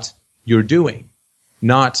what you're doing,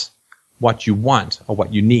 not what you want or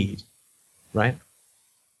what you need, right?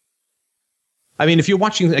 I mean, if you're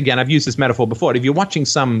watching, again, I've used this metaphor before, if you're watching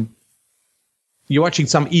some you're watching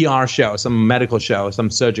some ER show, some medical show, some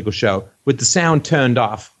surgical show with the sound turned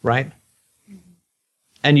off, right?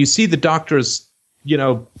 And you see the doctors,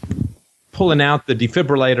 pulling out the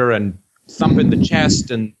defibrillator and thumping the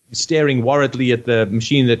chest and staring worriedly at the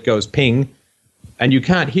machine that goes ping, and you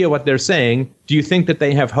can't hear what they're saying. Do you think that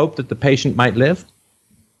they have hope that the patient might live?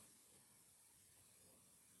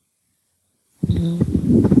 No.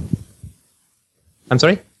 I'm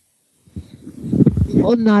sorry?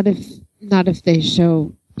 Well, not if they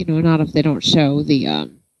show, not if they don't show the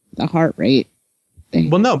heart rate.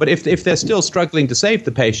 Well, no, but if they're still struggling to save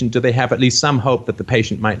the patient, do they have at least some hope that the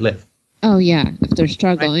patient might live? Oh yeah, if they're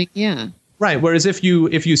struggling, right? Yeah. Right. Whereas if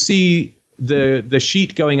you see the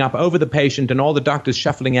sheet going up over the patient and all the doctors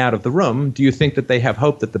shuffling out of the room, do you think that they have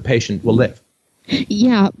hope that the patient will live?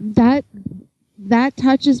 Yeah, that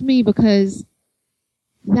touches me because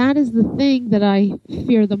that is the thing that I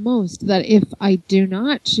fear the most, that if I do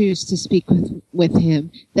not choose to speak with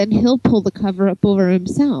him, then he'll pull the cover up over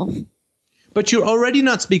himself. But you're already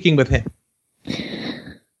not speaking with him.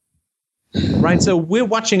 Right? So we're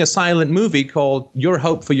watching a silent movie called Your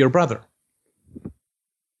Hope for Your Brother.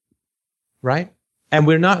 Right? And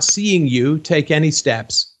we're not seeing you take any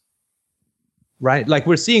steps. Right? Like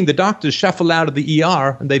we're seeing the doctors shuffle out of the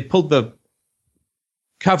ER and they pulled the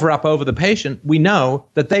cover up over the patient. We know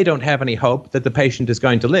that they don't have any hope that the patient is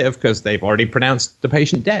going to live because they've already pronounced the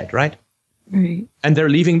patient dead, right? Right. And they're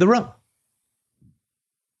leaving the room.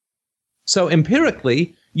 So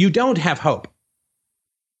empirically, you don't have hope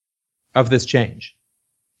of this change.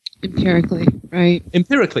 Empirically, right?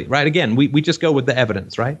 Empirically, right? Again, we just go with the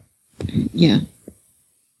evidence, right? Yeah.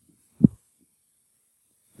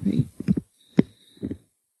 Right.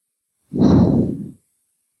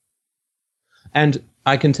 And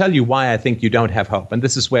I can tell you why I think you don't have hope. And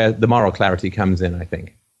this is where the moral clarity comes in, I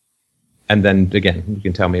think. And then, again, you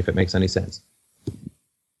can tell me if it makes any sense.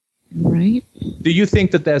 Right. Do you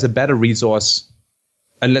think that there's a better resource,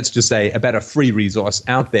 and let's just say a better free resource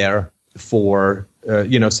out there for,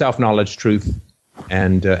 self-knowledge, truth,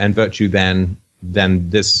 and virtue than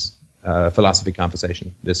this philosophy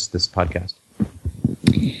conversation, this podcast?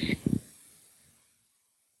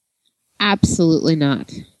 Absolutely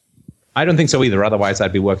not. I don't think so either. Otherwise,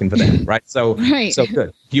 I'd be working for them, right? So, right. So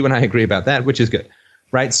good. You and I agree about that, which is good,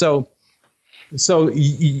 right? So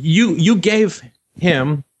you gave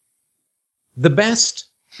him the best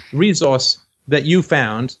resource that you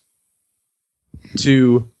found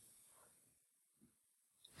to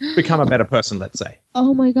become a better person, let's say.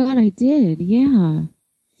 Oh my God, I did. Yeah.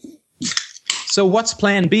 So what's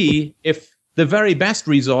plan B if the very best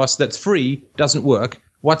resource that's free doesn't work?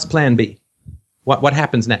 What's plan B? What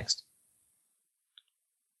happens next?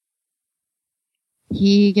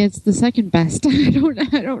 He gets the second best. I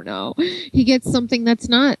don't know. He gets something that's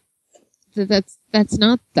not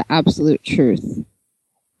the absolute truth.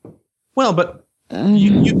 Well, but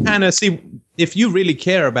you kind of see, if you really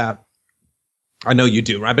care about, I know you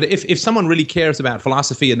do, right? But if someone really cares about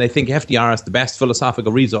philosophy and they think FDR is the best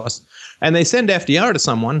philosophical resource, and they send FDR to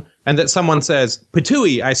someone, and that someone says,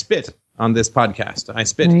 Patooey, I spit on this podcast. I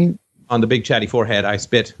spit right. on the big chatty forehead. I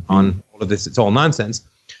spit on all of this. It's all nonsense.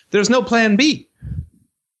 There's no plan B.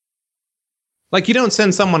 Like, you don't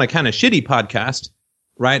send someone a kind of shitty podcast,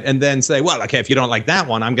 right? And then say, well, okay, if you don't like that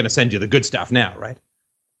one, I'm going to send you the good stuff now, right?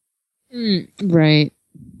 Right.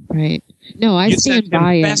 No, I stand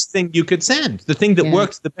by it. The best thing you could send, the thing that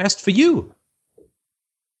worked the best for you.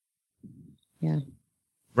 Yeah.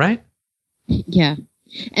 Right? Yeah.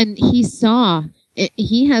 And he saw,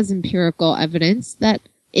 he has empirical evidence that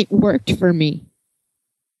it worked for me.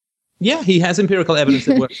 Yeah, he has empirical evidence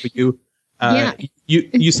that worked for you.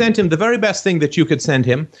 You sent him the very best thing that you could send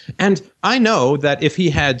him. And I know that if he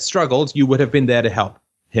had struggled, you would have been there to help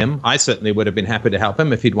him. I certainly would have been happy to help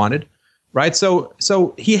him if he'd wanted. Right? So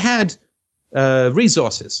he had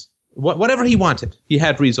resources. Whatever he wanted, he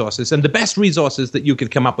had resources. And the best resources that you could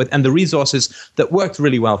come up with, and the resources that worked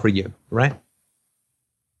really well for you. Right?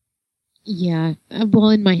 Yeah. Well,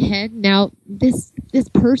 in my head, now, this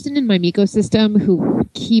person in my ecosystem who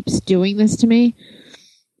keeps doing this to me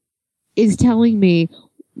is telling me,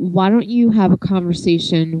 why don't you have a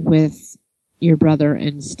conversation with your brother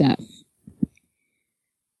and Steph?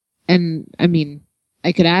 And I mean,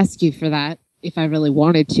 I could ask you for that if I really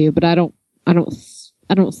wanted to, but I don't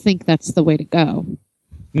think that's the way to go.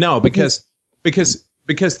 No, because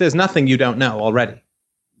there's nothing you don't know already.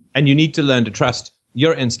 And you need to learn to trust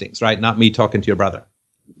your instincts, right? Not me talking to your brother.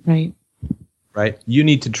 Right. Right? You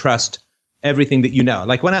need to trust everything that you know.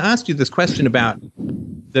 Like when I asked you this question about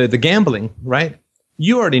the gambling, right?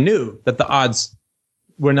 You already knew that the odds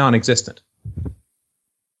were non-existent.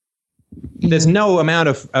 Yeah. There's no amount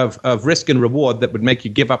of risk and reward that would make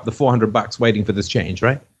you give up the $400 waiting for this change,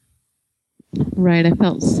 right? Right. I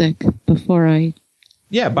felt sick before I.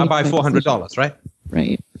 Yeah, by $400, right?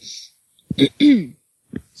 Right.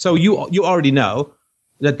 So you already know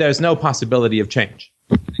that there's no possibility of change.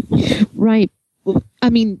 Right. Well, I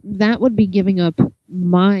mean, that would be giving up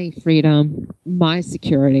my freedom, my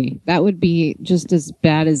security. That would be just as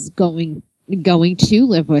bad as going to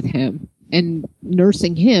live with him and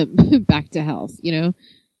nursing him back to health, you know?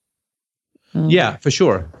 Yeah, for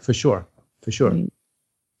sure. Right. For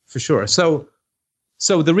sure. So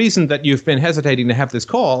the reason that you've been hesitating to have this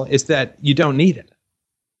call is that you don't need it.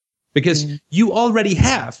 Because you already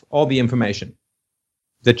have all the information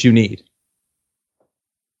that you need.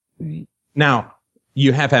 Right. Now,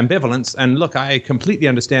 you have ambivalence, and look, I completely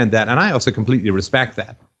understand that, and I also completely respect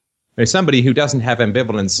that. There's somebody who doesn't have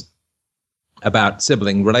ambivalence about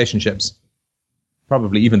sibling relationships,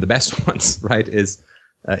 probably even the best ones, right, is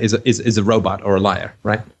a robot or a liar,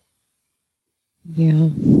 right? Yeah.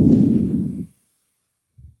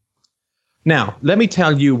 Now, let me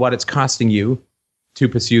tell you what it's costing you to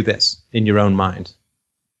pursue this in your own mind.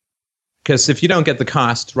 Because if you don't get the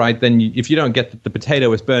cost, right, then if you don't get that the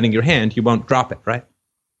potato is burning your hand, you won't drop it, right?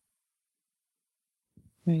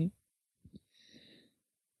 Right.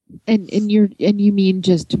 And you mean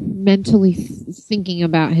just mentally thinking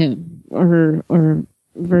about him, or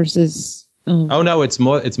versus? Oh no, it's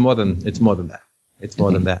more than that. It's more than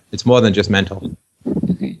that. It's more than just mental.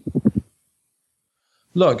 Okay.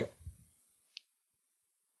 Look,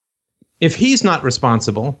 if he's not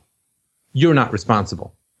responsible, you're not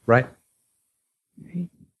responsible, right? Right.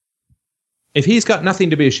 If he's got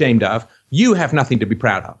nothing to be ashamed of, you have nothing to be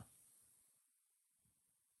proud of.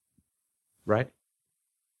 Right?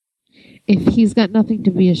 If he's got nothing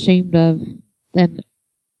to be ashamed of, then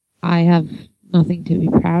I have nothing to be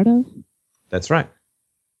proud of? That's right.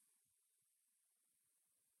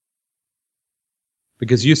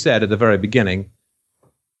 Because you said at the very beginning,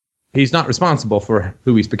 he's not responsible for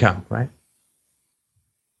who he's become, right?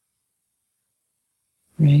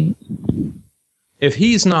 Right. If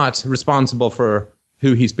he's not responsible for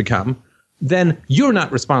who he's become, then you're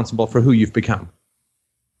not responsible for who you've become.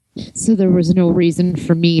 So there was no reason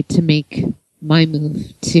for me to make my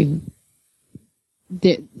move to...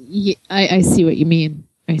 I see what you mean.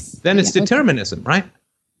 Then it's determinism, right?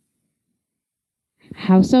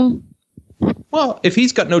 How so? Well, if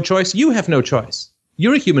he's got no choice, you have no choice.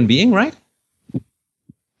 You're a human being, right?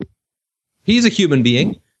 He's a human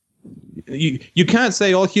being. You can't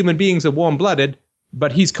say all human beings are warm-blooded,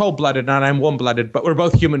 but he's cold-blooded and I'm warm-blooded, but we're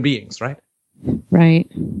both human beings, right? Right.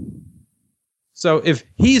 So if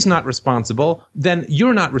he's not responsible, then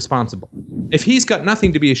you're not responsible. If he's got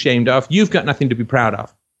nothing to be ashamed of, you've got nothing to be proud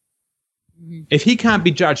of. Mm-hmm. If he can't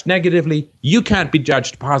be judged negatively, you can't be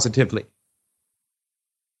judged positively.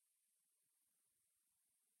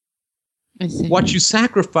 I see. What you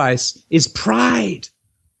sacrifice is pride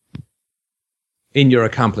in your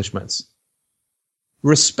accomplishments,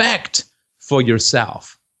 respect for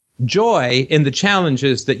yourself, joy in the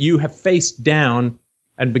challenges that you have faced down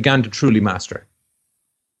and begun to truly master.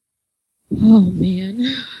 Oh, man.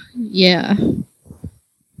 Yeah.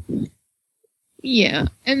 Yeah.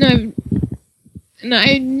 And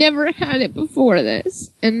I never had it before this.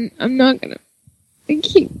 And I'm not gonna...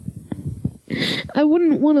 I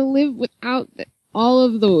wouldn't want to live without all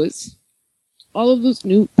of those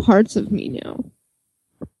new parts of me now.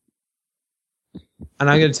 And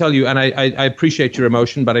I'm going to tell you, and I appreciate your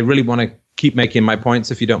emotion, but I really want to keep making my points,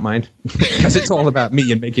 if you don't mind, because it's all about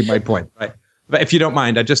me and making my point, right? But if you don't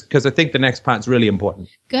mind, because I think the next part's really important.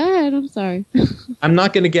 Go ahead, I'm sorry. I'm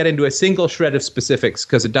not going to get into a single shred of specifics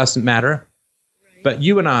because it doesn't matter. Right. But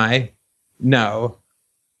you and I know,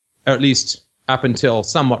 or at least up until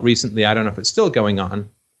somewhat recently, I don't know if it's still going on,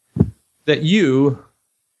 that you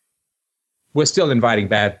were still inviting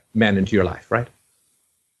bad men into your life, right?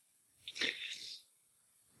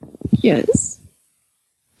 Yes.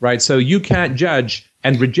 Right, so you can't judge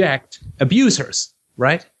and reject abusers,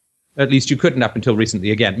 right? At least you couldn't up until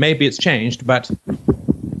recently. Again, maybe it's changed, but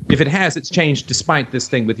if it has, it's changed despite this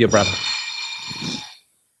thing with your brother.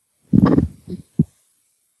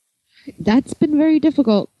 That's been very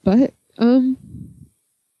difficult, but,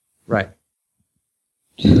 Right.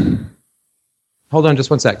 Hold on just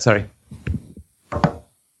one sec, sorry.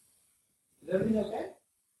 Is everything okay?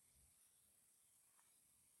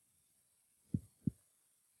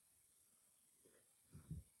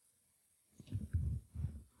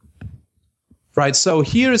 Right, so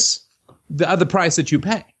here's the other price that you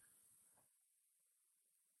pay.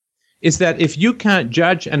 Is that if you can't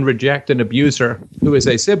judge and reject an abuser who is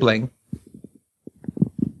a sibling,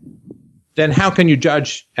 then how can you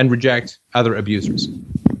judge and reject other abusers?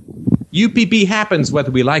 UPB happens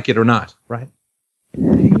whether we like it or not, right?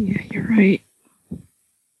 Yeah, you're right.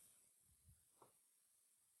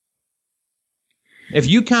 If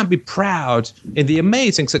you can't be proud in the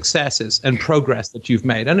amazing successes and progress that you've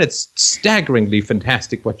made, and it's staggeringly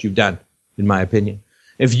fantastic what you've done, in my opinion.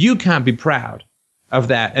 If you can't be proud of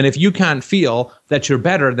that, and if you can't feel that you're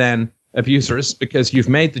better than abusers because you've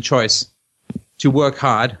made the choice to work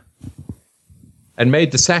hard and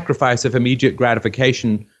made the sacrifice of immediate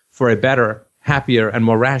gratification for a better, happier, and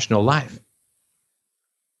more rational life.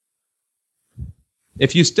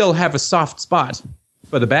 If you still have a soft spot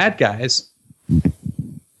for the bad guys,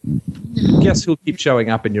 guess who'll keep showing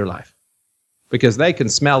up in your life? Because they can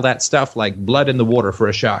smell that stuff like blood in the water for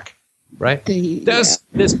a shark, right? Does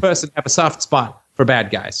this person have a soft spot for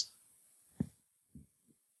bad guys?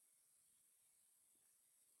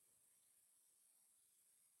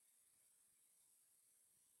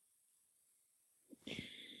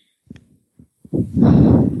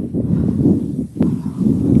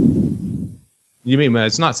 You mean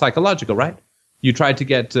it's not psychological, right? You tried to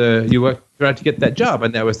get tried to get that job,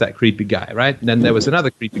 and there was that creepy guy, right? And then there was another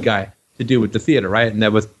creepy guy to do with the theater, right? And there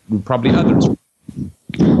was probably others.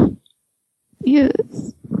 Yes.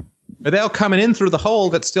 Are they all coming in through the hole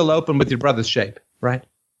that's still open with your brother's shape, right?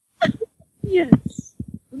 Yes.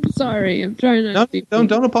 I'm sorry. I'm trying not to be.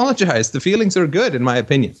 Don't apologize. The feelings are good, in my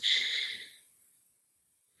opinion.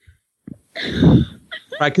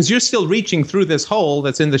 Right, because you're still reaching through this hole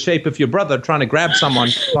that's in the shape of your brother, trying to grab someone,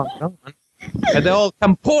 and they all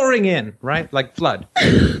come pouring in, right, like flood.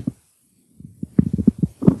 And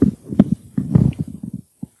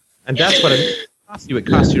that's what it costs you. It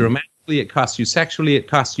costs you romantically, it costs you sexually, it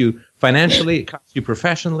costs you financially, it costs you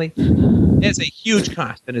professionally. It's a huge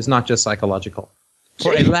cost, and it's not just psychological.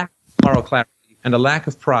 For a lack of moral clarity and a lack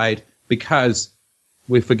of pride because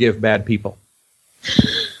we forgive bad people.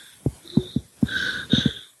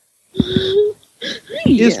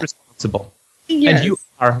 He is responsible. Yes. And you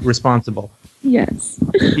are responsible. Yes.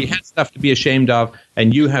 He has stuff to be ashamed of,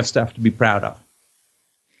 and you have stuff to be proud of.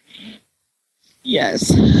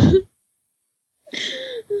 Yes.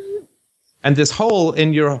 And this hole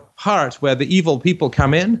in your heart where the evil people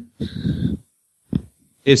come in,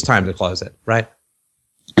 it's time to close it, right?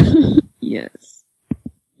 Yes.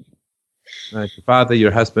 Right, your father,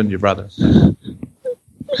 your husband, your brother,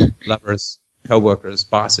 lovers, co-workers,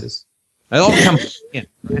 bosses. They all come in,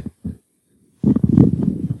 right?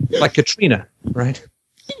 Like Katrina, right?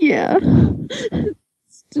 Yeah.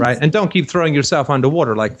 Right? And don't keep throwing yourself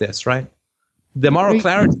underwater like this, right? The moral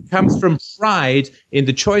clarity comes from pride in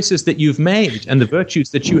the choices that you've made and the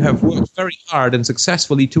virtues that you have worked very hard and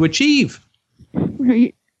successfully to achieve.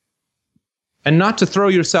 Right. And not to throw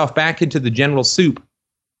yourself back into the general soup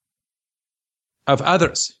of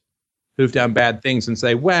others who've done bad things and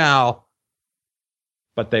say, well,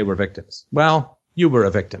 but they were victims. Well, you were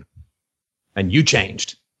a victim. And you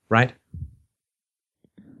changed, right?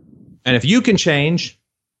 And if you can change,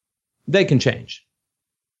 they can change.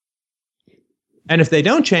 And if they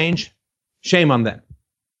don't change, shame on them.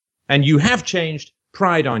 And you have changed,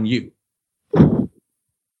 pride on you.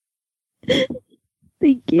 Thank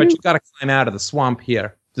you. But you've got to climb out of the swamp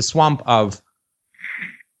here, the swamp of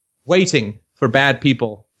waiting for bad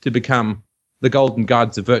people to become the golden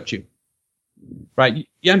gods of virtue. Right?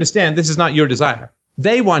 You understand this is not your desire.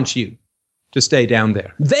 They want you to stay down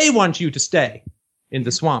there. They want you to stay in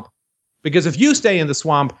the swamp. Because if you stay in the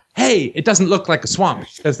swamp, hey, it doesn't look like a swamp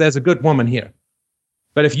because there's a good woman here.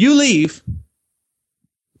 But if you leave,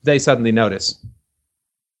 they suddenly notice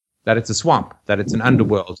that it's a swamp, that it's an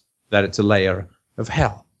underworld, that it's a layer of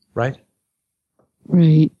hell, right?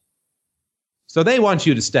 Right. So they want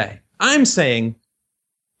you to stay. I'm saying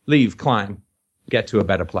leave, climb, get to a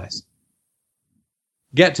better place.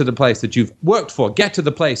 Get to the place that you've worked for. Get to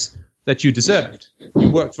the place that you deserved. You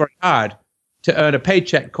worked very hard to earn a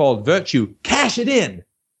paycheck called virtue. Cash it in.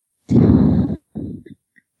 And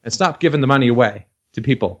stop giving the money away to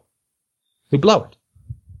people who blow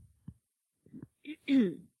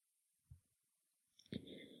it.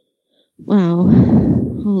 Wow.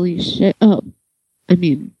 Holy shit. Oh, I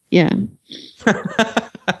mean, yeah.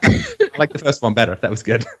 I like the first one better. That was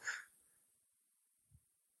good.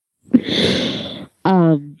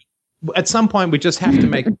 At some point, we just have to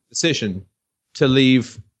make a decision to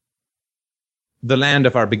leave the land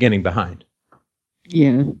of our beginning behind.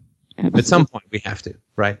 Yeah. Absolutely. At some point, we have to,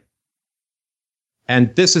 right?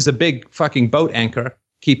 And this is a big fucking boat anchor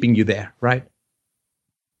keeping you there, right?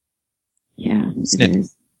 Yeah, Snip. it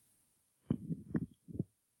is.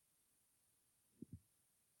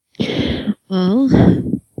 Well,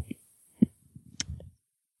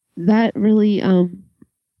 that really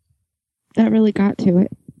got to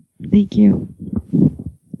it. Thank you.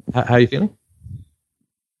 How are you feeling?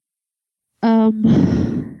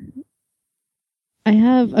 I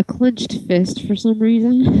have a clenched fist for some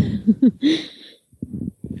reason.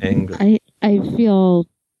 Angry. I feel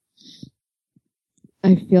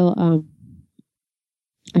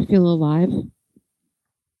alive,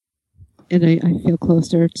 and I feel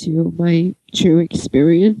closer to my true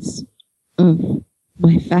experience of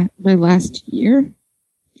my last year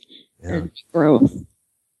and growth.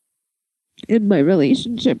 And my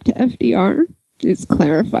relationship to FDR is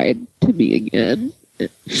clarified to me again.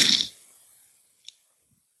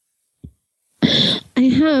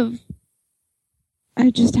 I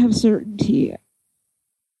just have certainty.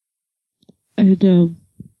 And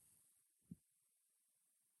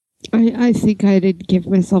I think I didn't give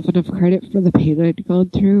myself enough credit for the pain I'd gone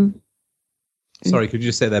through. Sorry, could you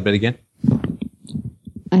just say that bit again?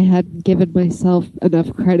 I hadn't given myself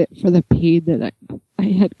enough credit for the pain that I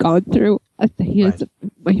had gone through at the hands of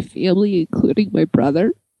my family, including my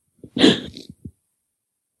brother. And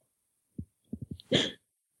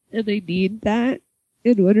I need that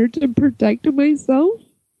in order to protect myself.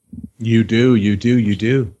 You do.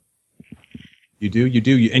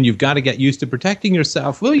 And you've got to get used to protecting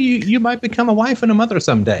yourself. Well, you might become a wife and a mother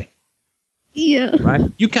someday. Yeah. Right?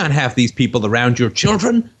 You can't have these people around your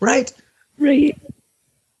children, right? Right.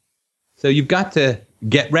 So you've got to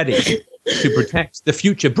get ready to protect the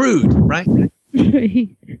future brood, right? Right.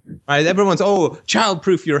 Right. Everyone's,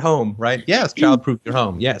 child-proof your home, right? Yes, child-proof your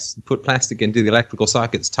home. Yes. Put plastic into the electrical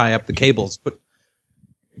sockets, tie up the cables,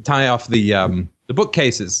 tie off the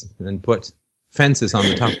bookcases, and put fences on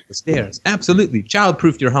the top of the stairs. Absolutely.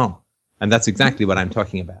 Child-proof your home. And that's exactly what I'm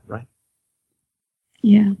talking about, right?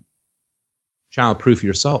 Yeah. Child-proof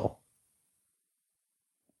your soul.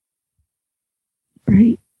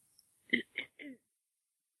 Right.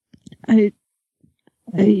 I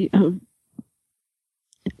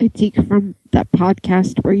take from that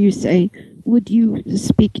podcast where you say, would you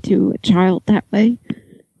speak to a child that way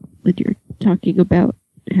when you're talking about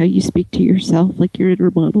how you speak to yourself, like your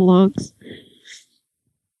inner monologues?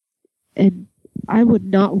 And I would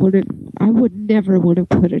never want to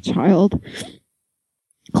put a child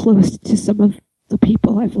close to some of the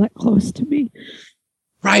people I've let close to me.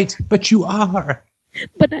 Right, but you are.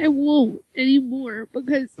 But I won't anymore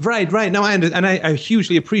because... Right. No, I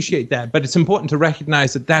hugely appreciate that. But it's important to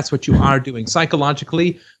recognize that that's what you are doing.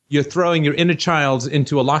 Psychologically, you're throwing your inner child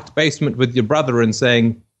into a locked basement with your brother and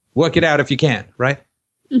saying, work it out if you can, right?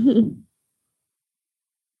 Mm-hmm.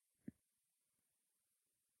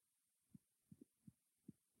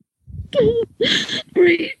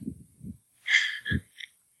 Right.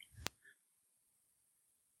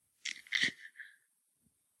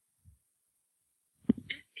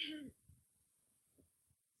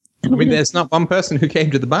 I mean, there's not one person who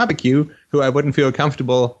came to the barbecue who I wouldn't feel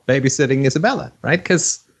comfortable babysitting Isabella, right?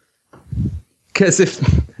 Because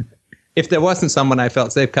if there wasn't someone I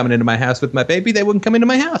felt safe coming into my house with my baby, they wouldn't come into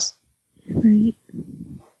my house. Right.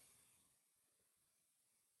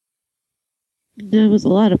 There was a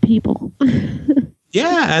lot of people.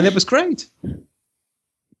 Yeah, and it was great.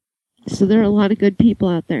 So there are a lot of good people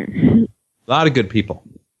out there. A lot of good people.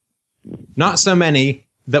 Not so many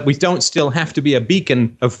that we don't still have to be a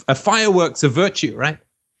beacon of fireworks of virtue, right?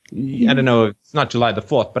 I don't know, it's not July the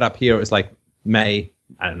 4th, but up here it was like May,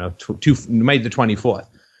 I don't know, May the 24th.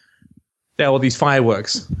 There were all these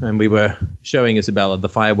fireworks, and we were showing Isabella the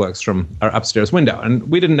fireworks from our upstairs window, and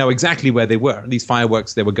we didn't know exactly where they were. These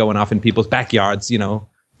fireworks, they were going off in people's backyards, you know.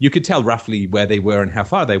 You could tell roughly where they were and how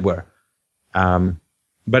far they were.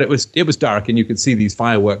 But it was dark, and you could see these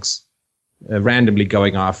fireworks randomly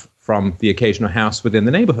going off from the occasional house within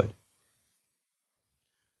the neighborhood.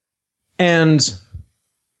 And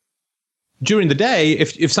during the day,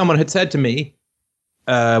 if someone had said to me,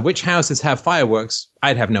 which houses have fireworks,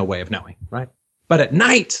 I'd have no way of knowing, right? But at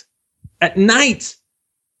night,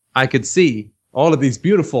 I could see all of these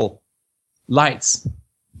beautiful lights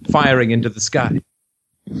firing into the sky,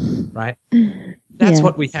 right? That's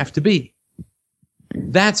what we have to be.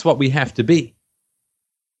 That's what we have to be.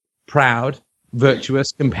 Proud,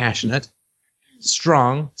 virtuous, compassionate,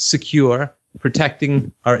 strong, secure,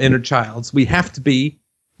 protecting our inner childs. We have to be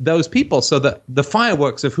those people so that the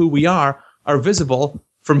fireworks of who we are visible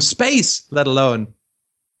from space, let alone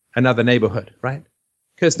another neighborhood, right?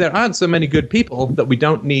 Because there aren't so many good people that we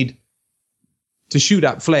don't need to shoot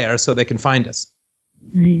up flares so they can find us.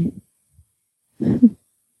 Right.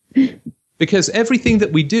 Because everything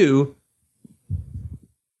that we do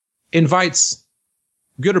invites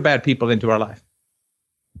good or bad people into our life.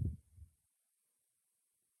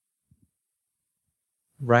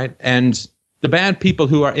 right? And the bad people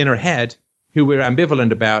who are in her head, who we're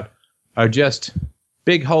ambivalent about, are just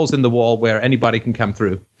big holes in the wall where anybody can come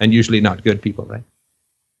through, and usually not good people, right?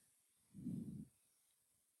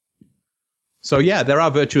 So yeah, there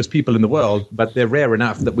are virtuous people in the world, but they're rare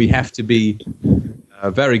enough that we have to be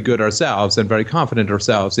very good ourselves and very confident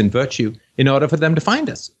ourselves in virtue in order for them to find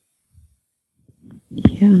us.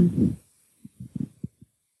 Yeah.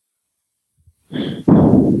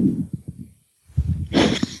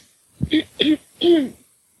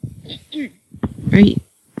 Right.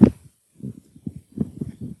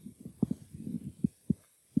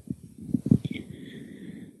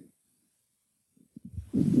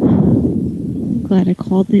 I'm glad I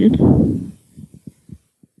called in.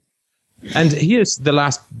 And here's the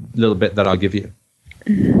last little bit that I'll give you.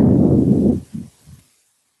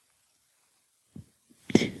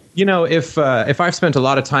 You know, if I've spent a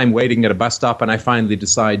lot of time waiting at a bus stop and I finally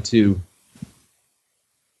decide to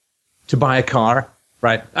buy a car,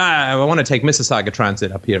 right? I want to take Mississauga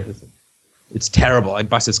Transit up here. It's terrible. Like,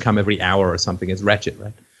 buses come every hour or something. It's wretched,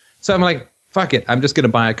 right? So I'm like, fuck it. I'm just going to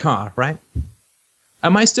buy a car, right?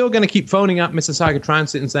 Am I still going to keep phoning up Mississauga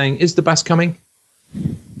Transit and saying, is the bus coming?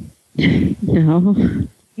 No.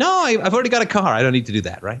 No, I've already got a car. I don't need to do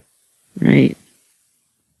that, right? Right.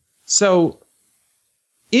 So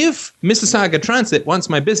if Mississauga Transit wants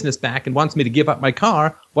my business back and wants me to give up my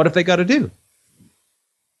car, what have they got to do?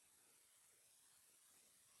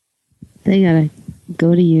 They gotta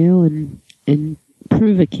go to you and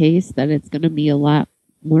prove a case that it's gonna be a lot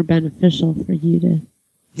more beneficial for you to.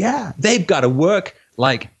 Yeah, they've got to work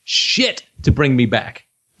like shit to bring me back.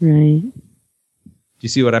 Right. Do you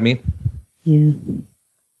see what I mean? Yeah.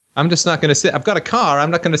 I'm just not going to sit. I've got a car. I'm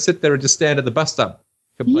not going to sit there and just stand at the bus stop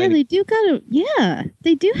complaining. Yeah, they do gotta. Yeah,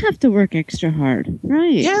 they do have to work extra hard.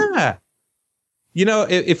 Right. Yeah. You know,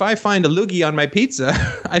 if I find a loogie on my pizza,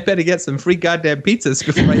 I better get some free goddamn pizzas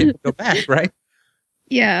before I even go back, right?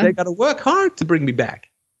 Yeah. They got to work hard to bring me back.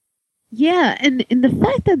 Yeah, and the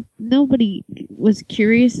fact that nobody was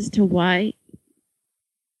curious as to why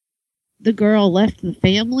the girl left the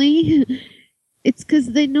family, it's because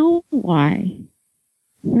they know why,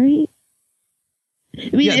 right? I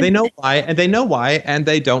mean, yeah, they know why, and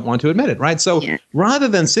they don't want to admit it, right? So rather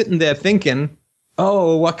than sitting there thinking,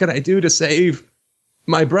 oh, what can I do to save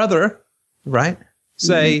my brother, right?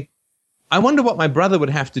 Say, I wonder what my brother would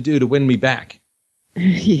have to do to win me back.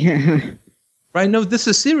 Yeah. Right? No, this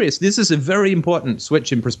is serious. This is a very important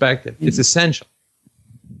switch in perspective. It's essential.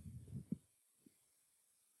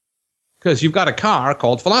 Because you've got a car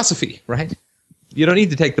called philosophy, right? You don't need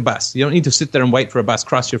to take the bus. You don't need to sit there and wait for a bus,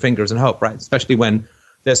 cross your fingers and hope, right? Especially when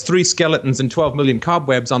there's 3 skeletons and 12 million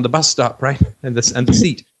cobwebs on the bus stop, right? And the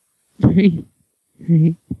seat. Right?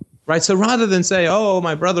 So rather than say, oh,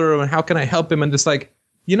 my brother, how can I help him? And just like,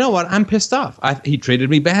 you know what? I'm pissed off. He treated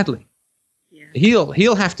me badly. Yeah.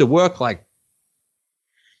 He'll have to work like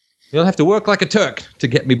a Turk to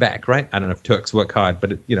get me back, right? I don't know if Turks work hard,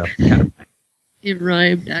 but kind of. It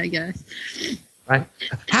rhymed, I guess. Right?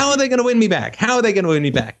 How are they going to win me back? I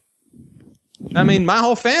mean, my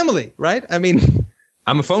whole family, right? I mean,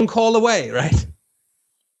 I'm a phone call away, right?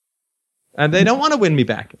 And they don't want to win me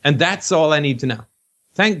back. And that's all I need to know.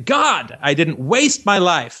 Thank God I didn't waste my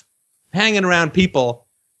life hanging around people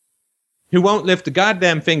who won't lift a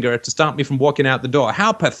goddamn finger to stop me from walking out the door.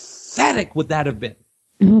 How pathetic would that have been?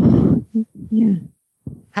 Oh, yeah.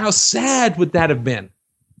 How sad would that have been?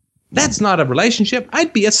 That's not a relationship.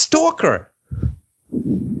 I'd be a stalker.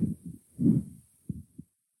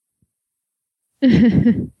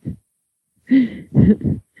 Yeah.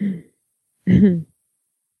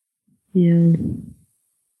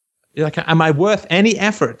 Like, am I worth any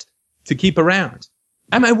effort to keep around?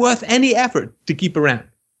 I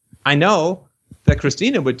know that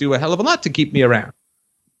Christina would do a hell of a lot to keep me around.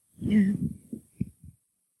 Yeah.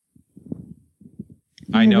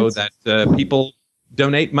 I know that people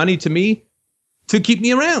donate money to me to keep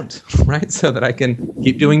me around, right? So that I can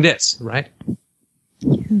keep doing this, right?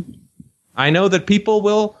 Yeah. I know that people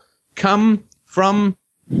will come from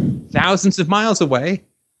thousands of miles away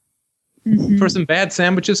for some bad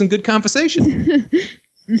sandwiches and good conversation.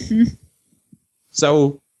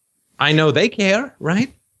 So I know they care,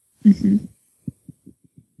 right?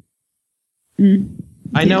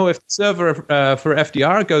 I know if the server for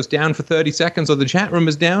FDR goes down for 30 seconds or the chat room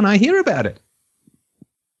is down, I hear about it.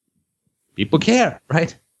 People care,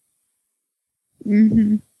 right?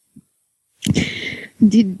 Can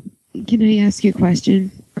I ask you a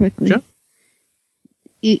question quickly? Sure.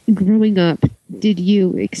 Growing up, did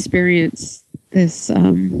you experience this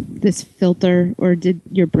this filter, or did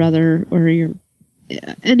your brother or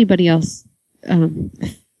anybody else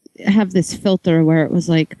have this filter where it was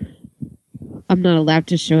like, I'm not allowed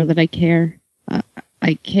to show that I care.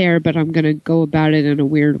 I care, but I'm going to go about it in a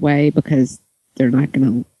weird way because they're not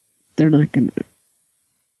going to.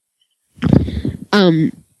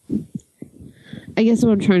 I guess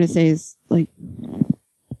what I'm trying to say is, like,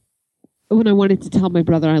 when I wanted to tell my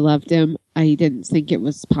brother I loved him, I didn't think it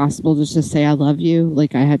was possible just to say I love you.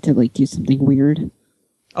 Like, I had to, like, do something weird.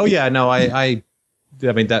 Oh, yeah, no, I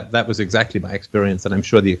mean, that was exactly my experience, and I'm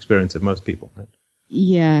sure the experience of most people. Right?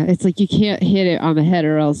 Yeah, it's like you can't hit it on the head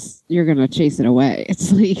or else you're going to chase it away.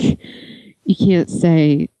 It's like you can't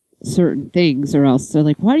say certain things or else they're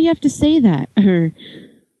like, why do you have to say that? Or,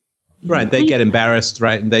 right, they get embarrassed,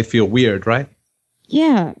 right, and they feel weird, right?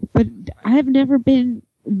 Yeah, but I've never been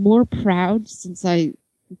more proud since I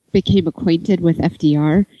became acquainted with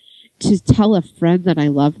FDR to tell a friend that I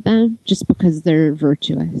love them just because they're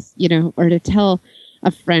virtuous, you know, or to tell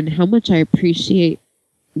a friend how much I appreciate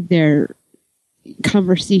their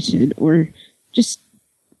conversation, or just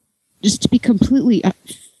to be completely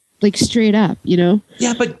like straight up, you know?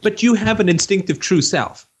 Yeah, but you have an instinctive true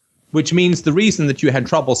self, which means the reason that you had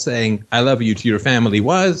trouble saying I love you to your family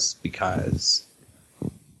was because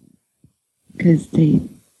they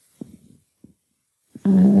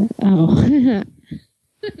oh,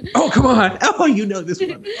 come on. Oh, you know this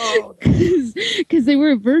one. Oh. Because they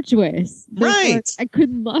were virtuous. Right. I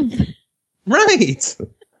couldn't love them. Right.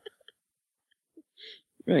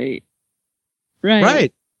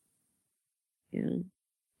 Right. Yeah.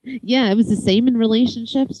 Yeah, it was the same in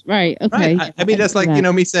relationships. Right. Okay. Right. I mean, that's like, you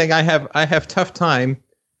know, me saying I have tough time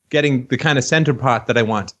getting the kind of center part that I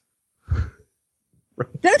want.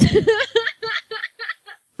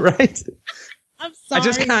 Right. I'm sorry. I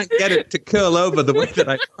just can't get it to curl over the way that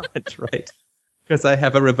I want, right? Because I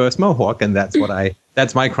have a reverse mohawk, and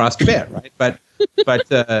that's my cross to bear, right? But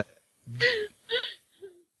because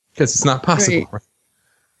it's not possible,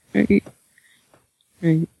 right?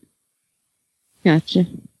 Right. Gotcha.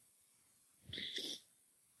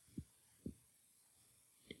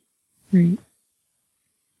 Right.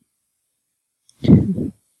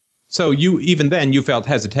 So even then you felt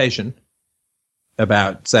hesitation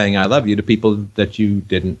about saying I love you to people that you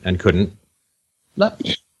didn't and couldn't love.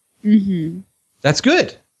 Mm-hmm. That's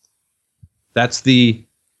good. That's the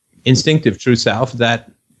instinctive true self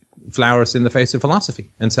that flowers in the face of philosophy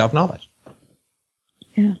and self-knowledge.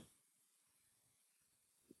 Yeah.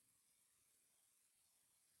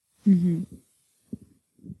 Mm-hmm.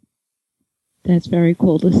 That's very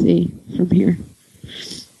cool to see from here.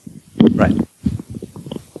 Right.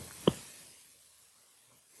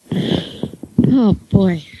 Oh,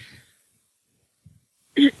 boy.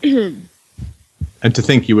 And to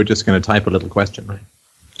think you were just going to type a little question, right?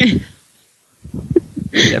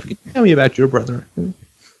 Jeff, can you tell me about your brother?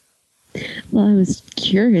 Well, I was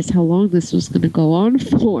curious how long this was going to go on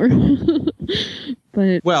for.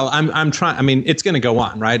 But well, I'm trying. I mean, it's going to go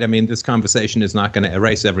on, right? I mean, this conversation is not going to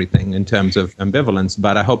erase everything in terms of ambivalence,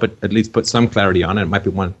 but I hope it at least puts some clarity on it. It might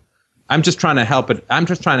be one. I'm just trying to help it. I'm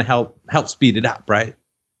just trying to help speed it up, right?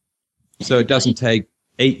 So it doesn't take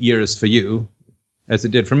 8 years for you, as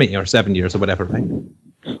it did for me, or 7 years, or whatever, right?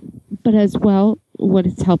 But as well, what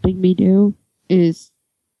it's helping me do is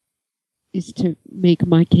to make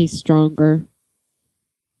my case stronger.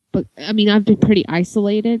 But I mean, I've been pretty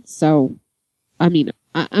isolated, so I mean,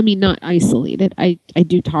 not isolated. I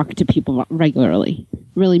do talk to people regularly,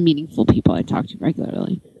 really meaningful people I talk to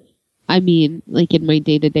regularly. I mean, like in my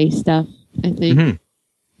day-to-day stuff, I think. Mm-hmm.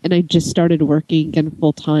 And I just started working again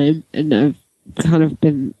full time, and I've kind of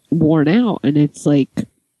been worn out, and it's like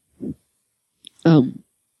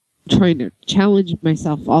trying to challenge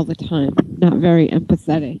myself all the time. Not very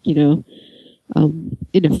empathetic, you know,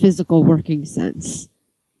 in a physical working sense.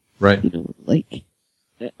 Right. You know, like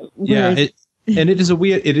yeah, and it is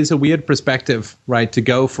a weird perspective, right? To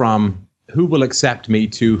go from who will accept me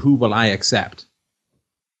to who will I accept,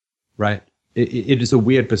 right? It is a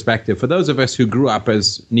weird perspective for those of us who grew up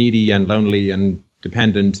as needy and lonely and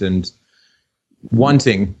dependent and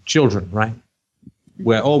wanting children, right?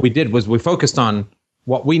 Where all we did was we focused on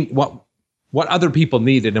what other people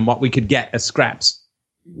needed and what we could get as scraps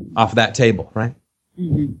off that table, right?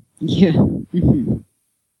 Mm-hmm. Yeah. Mm-hmm.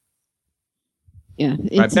 Yeah.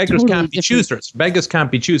 Right? Beggars can't be choosers. Beggars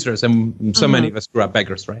can't be choosers, and so many of us grew up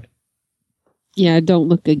beggars, right? Yeah, don't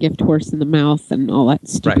look a gift horse in the mouth and all that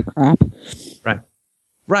stupid crap.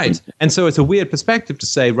 Right. And so it's a weird perspective to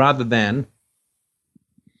say, rather than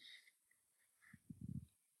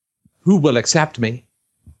who will accept me,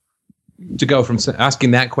 to go from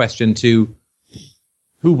asking that question to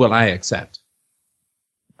who will I accept?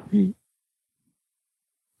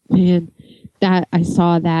 Man, that I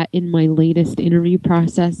saw that in my latest interview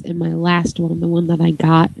process, in my last one, the one that I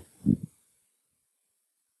got.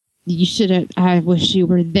 You should have. I wish you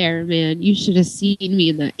were there, man. You should have seen me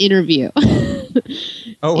in that interview.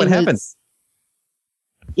 Oh, what happened?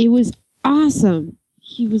 It was awesome.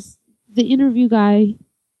 He was the interview guy.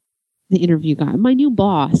 My new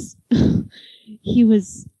boss. He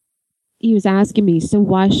was asking me, so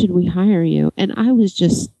why should we hire you? And I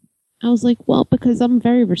was like, well, because I'm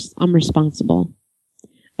I'm responsible.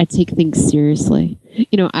 I take things seriously.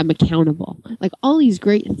 I'm accountable. Like all these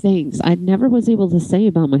great things I never was able to say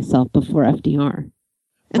about myself before FDR.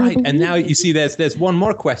 Right. And now you see there's one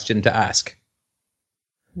more question to ask.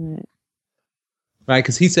 Right.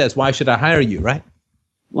 Because he says, why should I hire you? Right.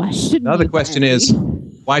 Why should the other question is,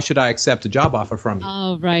 why should I accept a job offer from you?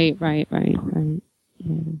 Oh, right.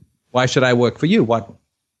 Yeah. Why should I work for you?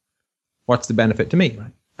 What's the benefit to me?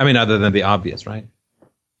 Right. I mean, other than the obvious, right?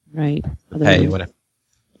 Right. Hey, whatever.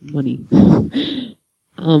 Money.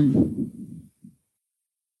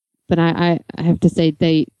 But I have to say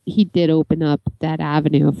he did open up that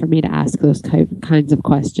avenue for me to ask those kinds of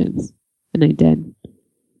questions, and I did.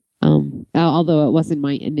 Although it wasn't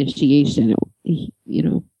my initiation,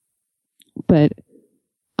 but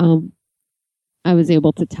I was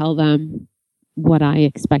able to tell them what I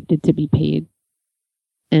expected to be paid,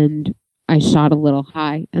 and I shot a little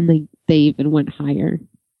high, and they even went higher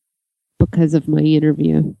because of my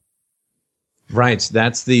interview. Right.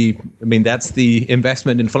 That's the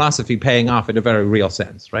investment in philosophy paying off in a very real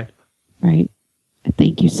sense, right? Right.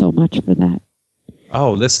 Thank you so much for that.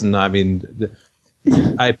 Oh, listen, I mean,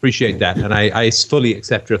 I appreciate that, and I fully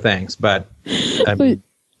accept your thanks, but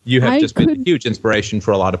you have just been a huge inspiration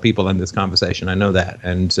for a lot of people in this conversation. I know that,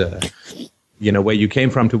 and where you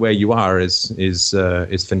came from to where you are is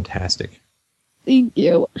fantastic. Thank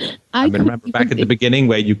you. I remember back at the beginning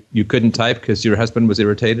where you couldn't type because your husband was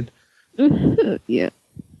irritated. Yeah.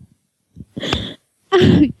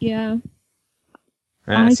 Yeah.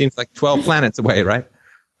 It seems like 12 planets away, right?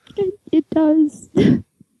 It does.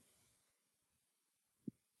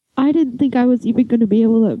 I didn't think I was even going to be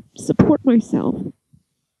able to support myself.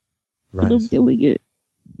 Right. And I'm doing it.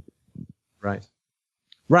 Right.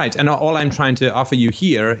 Right. And all I'm trying to offer you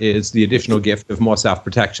here is the additional gift of more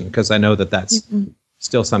self-protection, because I know that's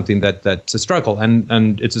still something that's a struggle.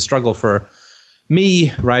 And it's a struggle for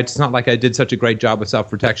me, right? It's not like I did such a great job with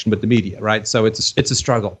self-protection with the media, right? So it's a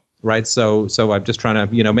struggle, right? So I'm just trying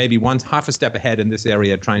to, maybe half a step ahead in this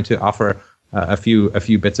area, trying to offer a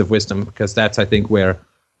few bits of wisdom, because that's, I think, where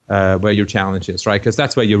your challenge is, right? Because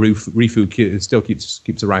that's where your refu still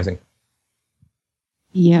keeps arising.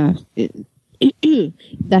 Yeah.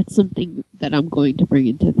 That's something that I'm going to bring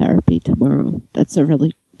into therapy tomorrow. That's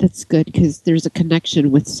good, because there's a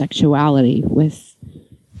connection with sexuality with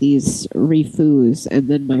these refus, and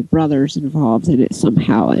then my brother's involved in it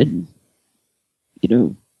somehow, and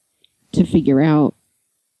to figure out,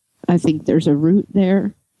 I think there's a root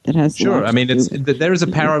there that has sure. I mean, there is a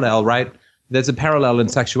parallel, right? There's a parallel in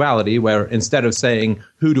sexuality where instead of saying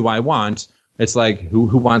who do I want, it's like who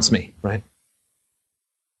wants me, right?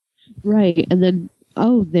 Right, and then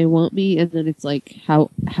they want me, and then it's like how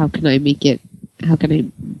can I make it? How can I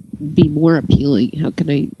be more appealing? How can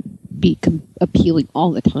I be appealing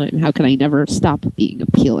all the time? How can I never stop being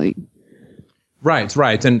appealing? Right,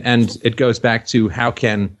 and it goes back to how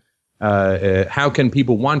can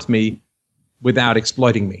people want me without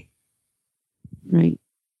exploiting me? Right.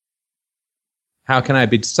 How can I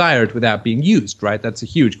be desired without being used? Right, that's a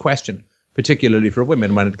huge question, particularly for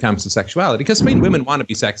women when it comes to sexuality. Because women want to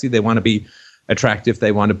be sexy, they want to be attractive,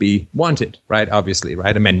 they want to be wanted, right? Obviously,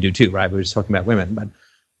 right, and men do too, right? We were just talking about women,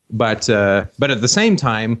 but at the same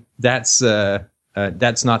time, that's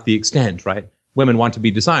not the extent, right? Women want to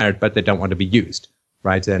be desired, but they don't want to be used,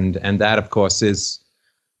 right? And that, of course, is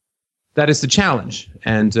the challenge.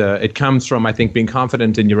 And it comes from, I think, being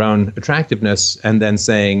confident in your own attractiveness and then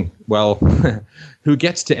saying, well, who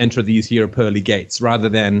gets to enter these here pearly gates, rather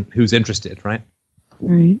than who's interested, right?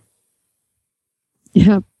 Right.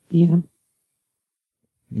 Yeah. Yeah.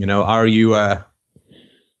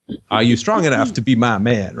 Are you strong enough to be my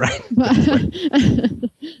man, right?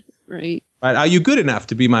 Right. Right. Are you good enough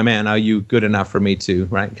to be my man? Are you good enough for me too?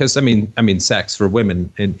 Right. Because I mean, sex for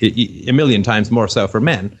women, a million times more so for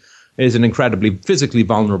men, is an incredibly physically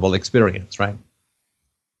vulnerable experience, right?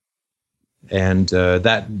 And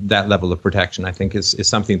that level of protection, I think, is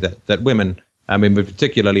something that women, I mean,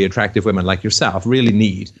 particularly attractive women like yourself, really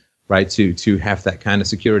need, right? To have that kind of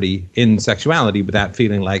security in sexuality without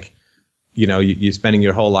feeling like, you're spending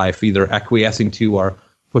your whole life either acquiescing to or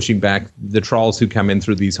pushing back the trolls who come in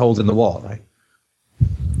through these holes in the wall, right?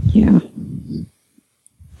 Yeah.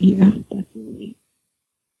 Yeah, definitely.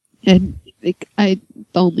 And I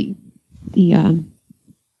only the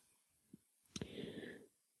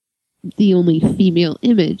only female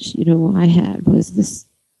image, I had was this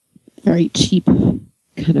very cheap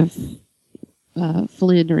kind of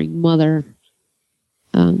philandering mother.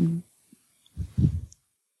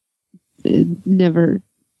 Never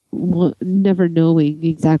knowing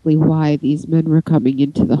exactly why these men were coming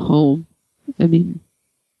into the home. I mean,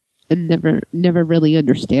 and never really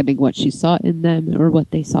understanding what she saw in them or what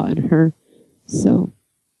they saw in her. So,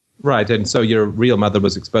 right, and so your real mother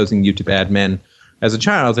was exposing you to bad men as a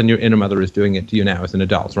child, and your inner mother is doing it to you now as an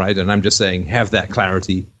adult, right? And I'm just saying, have that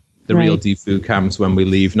clarity. The real Defu comes when we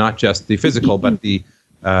leave not just the physical, but the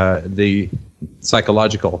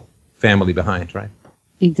psychological family behind, right?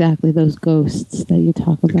 Exactly, those ghosts that you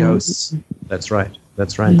talk about. The ghosts. That's right.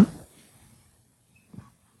 That's right.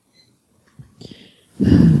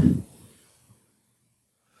 Yeah.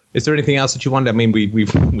 Is there anything else that you want? I mean,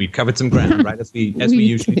 we've covered some ground, right? As we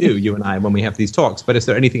usually do, you and I, when we have these talks. But is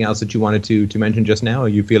there anything else that you wanted to mention just now? Are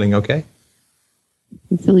you feeling okay?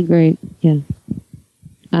 I'm feeling great. Yeah.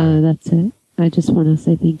 That's it. I just want to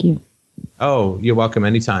say thank you. Oh, you're welcome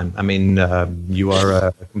anytime. I mean, you are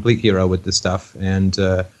a complete hero with this stuff, and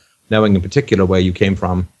knowing in particular where you came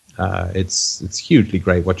from, it's hugely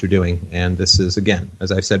great what you're doing. And this is, again,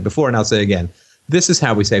 as I've said before, and I'll say again, this is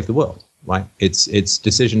how we save the world, right? It's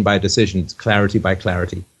decision by decision, it's clarity by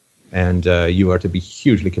clarity, and you are to be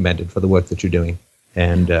hugely commended for the work that you're doing,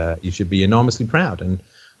 and you should be enormously proud. And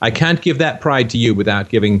I can't give that pride to you without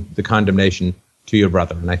giving the condemnation to your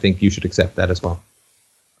brother, and I think you should accept that as well.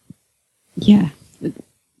 Yeah,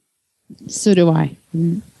 so do I.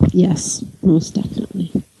 Yes, most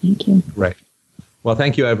definitely. Thank you. Right. Well,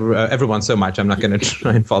 thank you, everyone, so much. I'm not going to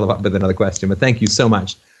try and follow up with another question, but thank you so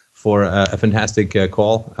much for a fantastic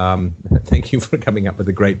call. Thank you for coming up with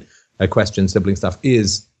a great question. Sibling stuff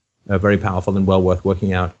is very powerful and well worth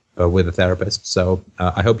working out with a therapist. So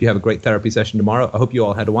I hope you have a great therapy session tomorrow. I hope you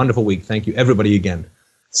all had a wonderful week. Thank you, everybody, again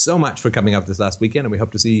so much for coming up this last weekend, and we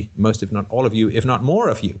hope to see most, if not all of you, if not more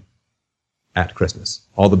of you, at Christmas.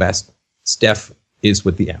 All the best. Steph is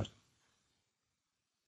with the out.